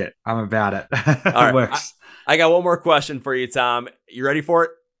like it. I'm about it. All It right, works. I got one more question for you, Tom. You ready for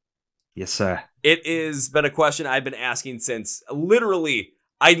it? Yes, sir. It has been a question I've been asking since literally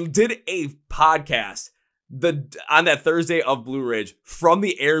I did a podcast on that Thursday of Blue Ridge from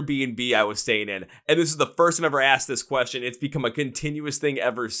the Airbnb I was staying in. And this is the first time I've ever asked this question. It's become a continuous thing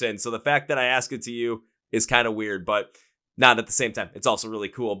ever since. So the fact that I ask it to you is kind of weird, but not at the same time. It's also really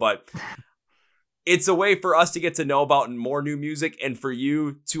cool. But it's a way for us to get to know about more new music, and for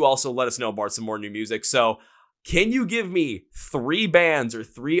you to also let us know about some more new music. So can you give me 3 bands or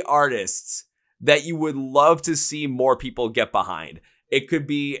 3 artists that you would love to see more people get behind? It could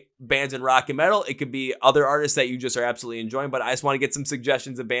be bands in rock and metal. It could be other artists that you just are absolutely enjoying, but I just want to get some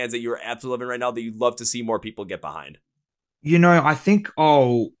suggestions of bands that you're absolutely loving right now that you'd love to see more people get behind. I think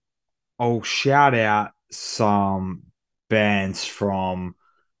I'll shout out some bands from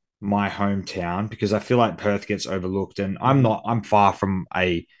my hometown because I feel like Perth gets overlooked, and Mm-hmm. I'm far from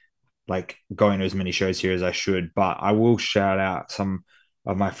a like going to as many shows here as I should, but I will shout out some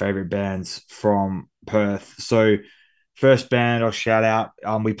of my favorite bands from Perth. So first band I'll shout out,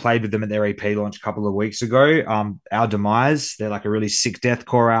 we played with them at their EP launch a couple of weeks ago. Our Demise, they're like a really sick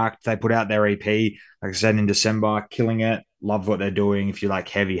deathcore act. They put out their EP, like I said, in December, killing it. Love what they're doing. If you like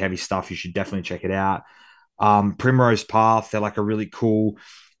heavy stuff, you should definitely check it out. Primrose Path, they're like a really cool,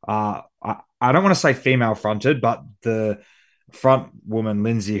 I don't want to say female fronted, but the front woman,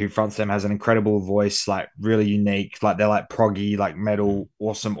 Lindsay, who fronts them, has an incredible voice, like really unique. Like they're like proggy, like metal,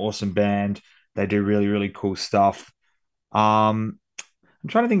 awesome band. They do really cool stuff. I'm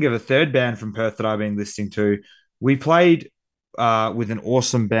trying to think of a third band from Perth that I've been listening to. We played with an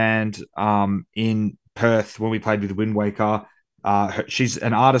awesome band in Perth when we played with Wind Waker. She's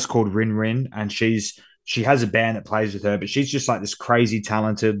an artist called Rin Rin, and she has a band that plays with her, but she's just like this crazy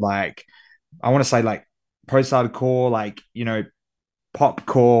talented, like I want to say like post hardcore, like pop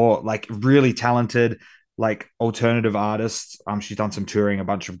core, like really talented, like alternative artist. She's done some touring, a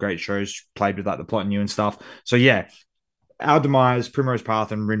bunch of great shows, played with like the Plot New and stuff. So yeah, Our Demise, Primrose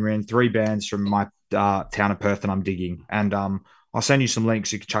Path, and Rin Rin, 3 bands from my town of Perth that I'm digging. And I'll send you some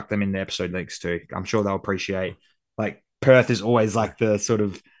links. You can chuck them in the episode links too. I'm sure they'll appreciate. Like Perth is always like the sort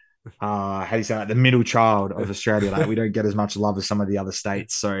of how do you say, like the middle child of Australia. Like we don't get as much love as some of the other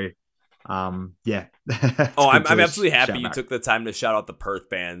states. So yeah, it's Oh, good I'm to absolutely happy shout you back. took the time to shout out the Perth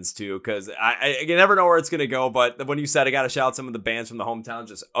bands too, because you never know where it's gonna go. But when you said I gotta shout out some of the bands from the hometown,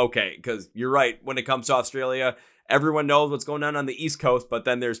 just okay, because you're right. When it comes to Australia, everyone knows what's going on the East Coast, but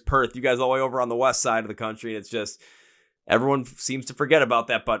then there's Perth. You guys all the way over on the west side of the country, and it's just everyone seems to forget about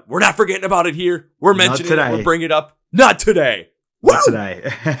that. But we're not forgetting about it here. We're Not mentioning it. We're today. bringing it up. Not today. Woo! Not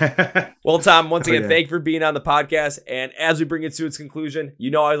today. Well, Tom, once Oh again, yeah. thank you for being on the podcast. And as we bring it to its conclusion,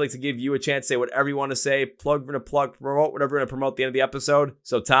 I always like to give you a chance to say whatever you want to say, promote, whatever we're going to promote at the end of the episode.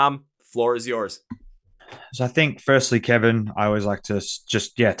 So, Tom, floor is yours. So I think, firstly, Kevin, I always like to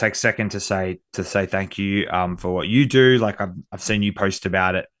just take a second to say thank you for what you do. Like I've seen you post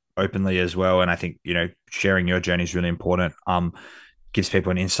about it openly as well, and I think sharing your journey is really important. Gives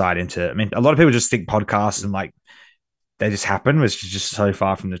people an insight into. I mean, a lot of people just think podcasts and like they just happen, which is just so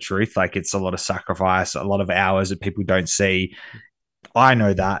far from the truth. Like it's a lot of sacrifice, a lot of hours that people don't see. I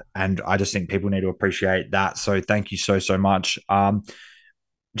know that, and I just think people need to appreciate that. So thank you so much.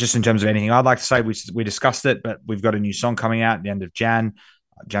 Just in terms of anything I'd like to say, we discussed it, but we've got a new song coming out at the end of Jan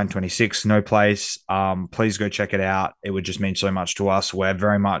 26th, No Place. Please go check it out. It would just mean so much to us. We're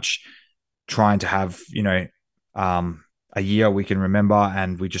very much trying to have, a year we can remember,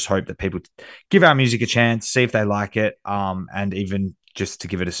 and we just hope that people give our music a chance, see if they like it, and even just to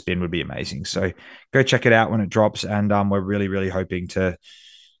give it a spin would be amazing. So go check it out when it drops, and we're really, really hoping to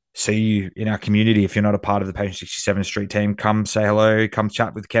see you in our community. If you're not a part of the Page 67 Street team, come say hello, come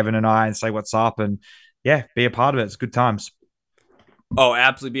chat with Kevin and I and say what's up, and yeah, be a part of it. It's good times. Oh,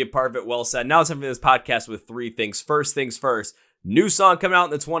 absolutely be a part of it. Well said. Now it's time for this podcast with three things. First things first, new song coming out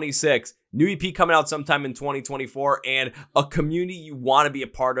in the 26th, new EP coming out sometime in 2024, and a community you want to be a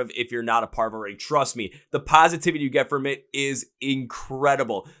part of if you're not a part of already. Trust me, the positivity you get from it is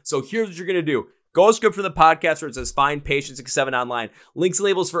incredible. So here's what you're going to do. Go to script for the podcast where it says find Patient 67 online. Links and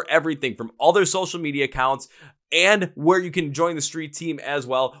labels for everything from all their social media accounts and where you can join the street team as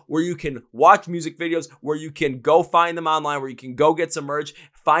well, where you can watch music videos, where you can go find them online, where you can go get some merch,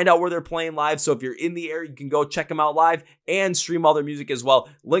 find out where they're playing live. So if you're in the area, you can go check them out live and stream all their music as well.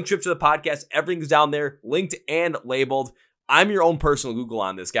 Link trip to the podcast. Everything's down there, linked and labeled. I'm your own personal Google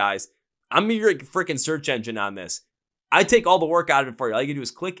on this, guys. I'm your freaking search engine on this. I take all the work out of it for you. All you can do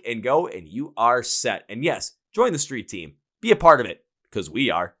is click and go, and you are set. And yes, join the street team. Be a part of it, because we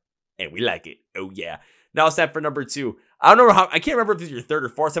are, and we like it. Oh, yeah. Now it's time for number 2. I can't remember if it's your third or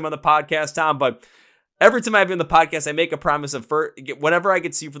fourth time on the podcast, Tom, but every time I've been on the podcast, I make a promise of whenever I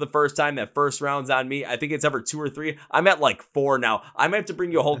get to see you for the first time, that first round's on me. I think it's ever 2 or 3. I'm at like 4 now. I might have to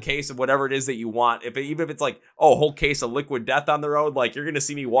bring you a whole case of whatever it is that you want. Even if it's like, a whole case of Liquid Death on the road, like you're going to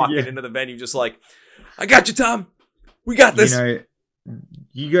see me walking into the venue just like, I got you, Tom. We got this.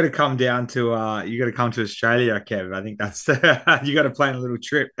 You got to come down to Australia, Kev. I think that's you got to plan a little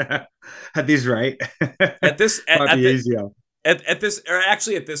trip at this rate. At this Might be easier. At this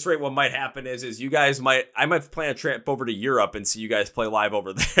rate, what might happen is you guys I might plan a trip over to Europe and see you guys play live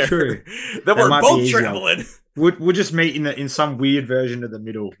over there. True. Then we're both traveling. We'll just meet in some weird version of the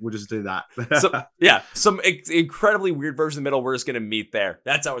middle. We'll just do that. Some incredibly weird version of the middle. We're just going to meet there.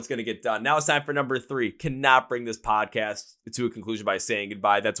 That's how it's going to get done. Now it's time for number 3. Cannot bring this podcast to a conclusion by saying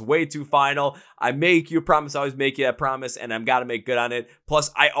goodbye. That's way too final. I make you a promise. I always make you that promise, and I've got to make good on it. Plus,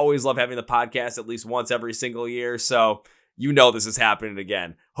 I always love having the podcast at least once every single year. So this is happening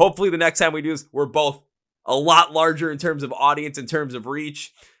again. Hopefully the next time we do this, we're both a lot larger in terms of audience, in terms of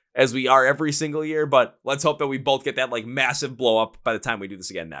reach, as we are every single year, but let's hope that we both get that like massive blow up by the time we do this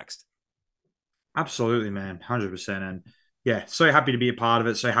again next. Absolutely, man. 100%. And yeah, so happy to be a part of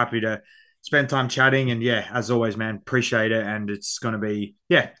it. So happy to spend time chatting. And yeah, as always, man, appreciate it. And it's going to be,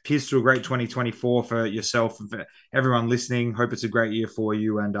 here's to a great 2024 for yourself and for everyone listening. Hope it's a great year for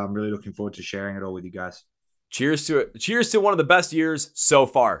you. And I'm really looking forward to sharing it all with you guys. Cheers to it. Cheers to one of the best years so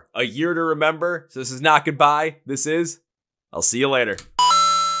far. A year to remember. So this is not goodbye. This is, I'll see you later.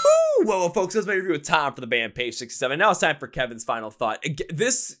 Well, folks, that's my review with Tom for the band Page 67. Now it's time for Kevin's final thought.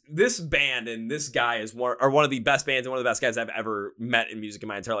 This band and this guy is one of the best bands and one of the best guys I've ever met in music in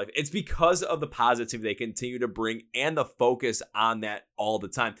my entire life. It's because of the positivity they continue to bring and the focus on that all the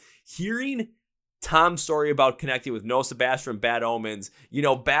time. Hearing Tom's story about connecting with Noah Sebastian from Bad Omens,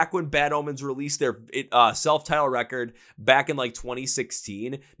 back when Bad Omens released their self-titled record back in like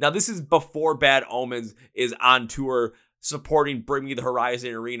 2016. Now, this is before Bad Omens is on tour supporting Bring Me the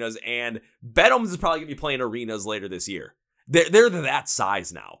Horizon arenas, and Bad Omens is probably going to be playing arenas later this year. They're that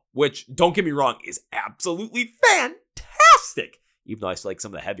size now, which, don't get me wrong, is absolutely fantastic. Even though I still like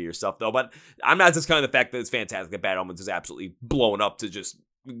some of the heavier stuff, though. But I'm not discounting the fact that it's fantastic that Bad Omens is absolutely blown up to just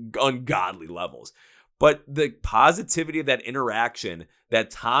ungodly levels. But the positivity of that interaction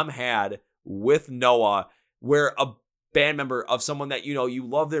that Tom had with Noah, where a band member of someone that, you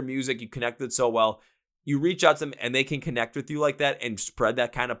love their music, you connected so well, you reach out to them and they can connect with you like that and spread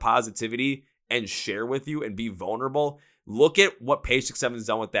that kind of positivity and share with you and be vulnerable. Look at what Page 67 has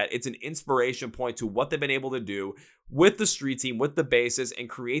done with that. It's an inspiration point to what they've been able to do with the street team, with the bases, and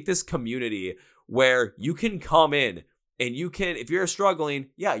create this community where you can come in and you can, if you're struggling,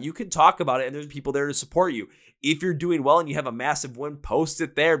 you can talk about it and there's people there to support you. If you're doing well and you have a massive win, post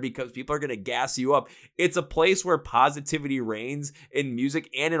it there because people are going to gas you up. It's a place where positivity reigns in music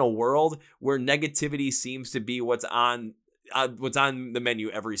and in a world where negativity seems to be what's on the menu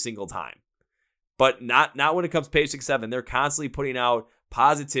every single time. But not when it comes to Page 67. They're constantly putting out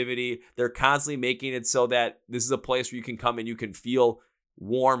positivity. They're constantly making it so that this is a place where you can come and you can feel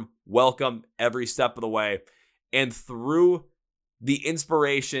warm, welcome every step of the way. And through the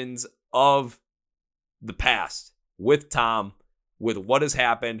inspirations of the past with Tom, with what has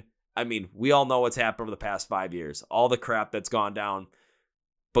happened, I mean, we all know what's happened over the past 5 years, all the crap that's gone down.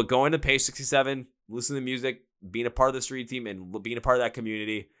 But going to Page 67, listening to music, being a part of the street team, and being a part of that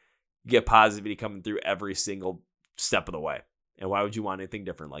community, you get positivity coming through every single step of the way. And why would you want anything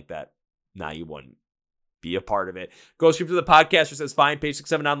different like that? Nah, you wouldn't. Be a part of it. Go subscribe to the podcast. It says find Page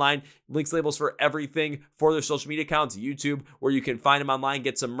 67 online. Links, labels for everything for their social media accounts. YouTube, where you can find them online,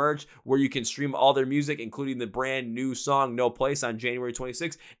 get some merch, where you can stream all their music, including the brand new song No Place on January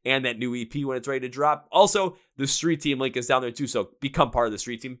 26th and that new EP when it's ready to drop. Also, the street team link is down there too. So become part of the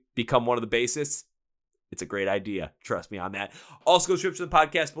street team. Become one of the bassists. It's a great idea. Trust me on that. Also, go subscribe to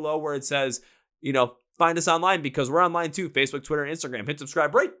the podcast below where it says, find us online because we're online too. Facebook, Twitter, and Instagram. Hit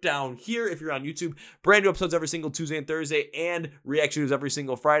subscribe right down here if you're on YouTube. Brand new episodes every single Tuesday and Thursday and reaction news every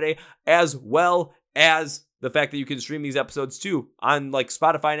single Friday, as well as the fact that you can stream these episodes too on like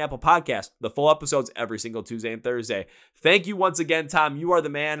Spotify and Apple Podcasts. The full episodes every single Tuesday and Thursday. Thank you once again, Tom. You are the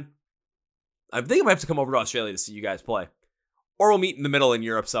man. I think I might have to come over to Australia to see you guys play. Or we'll meet in the middle in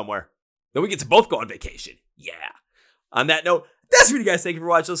Europe somewhere. Then we get to both go on vacation. Yeah. On that note, that's for you guys. Thank you for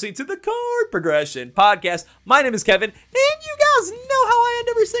watching. Listening to the Chord Progression Podcast. My name is Kevin, and you guys know how I end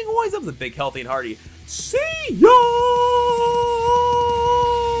every single one of the big, healthy, and hearty. See ya!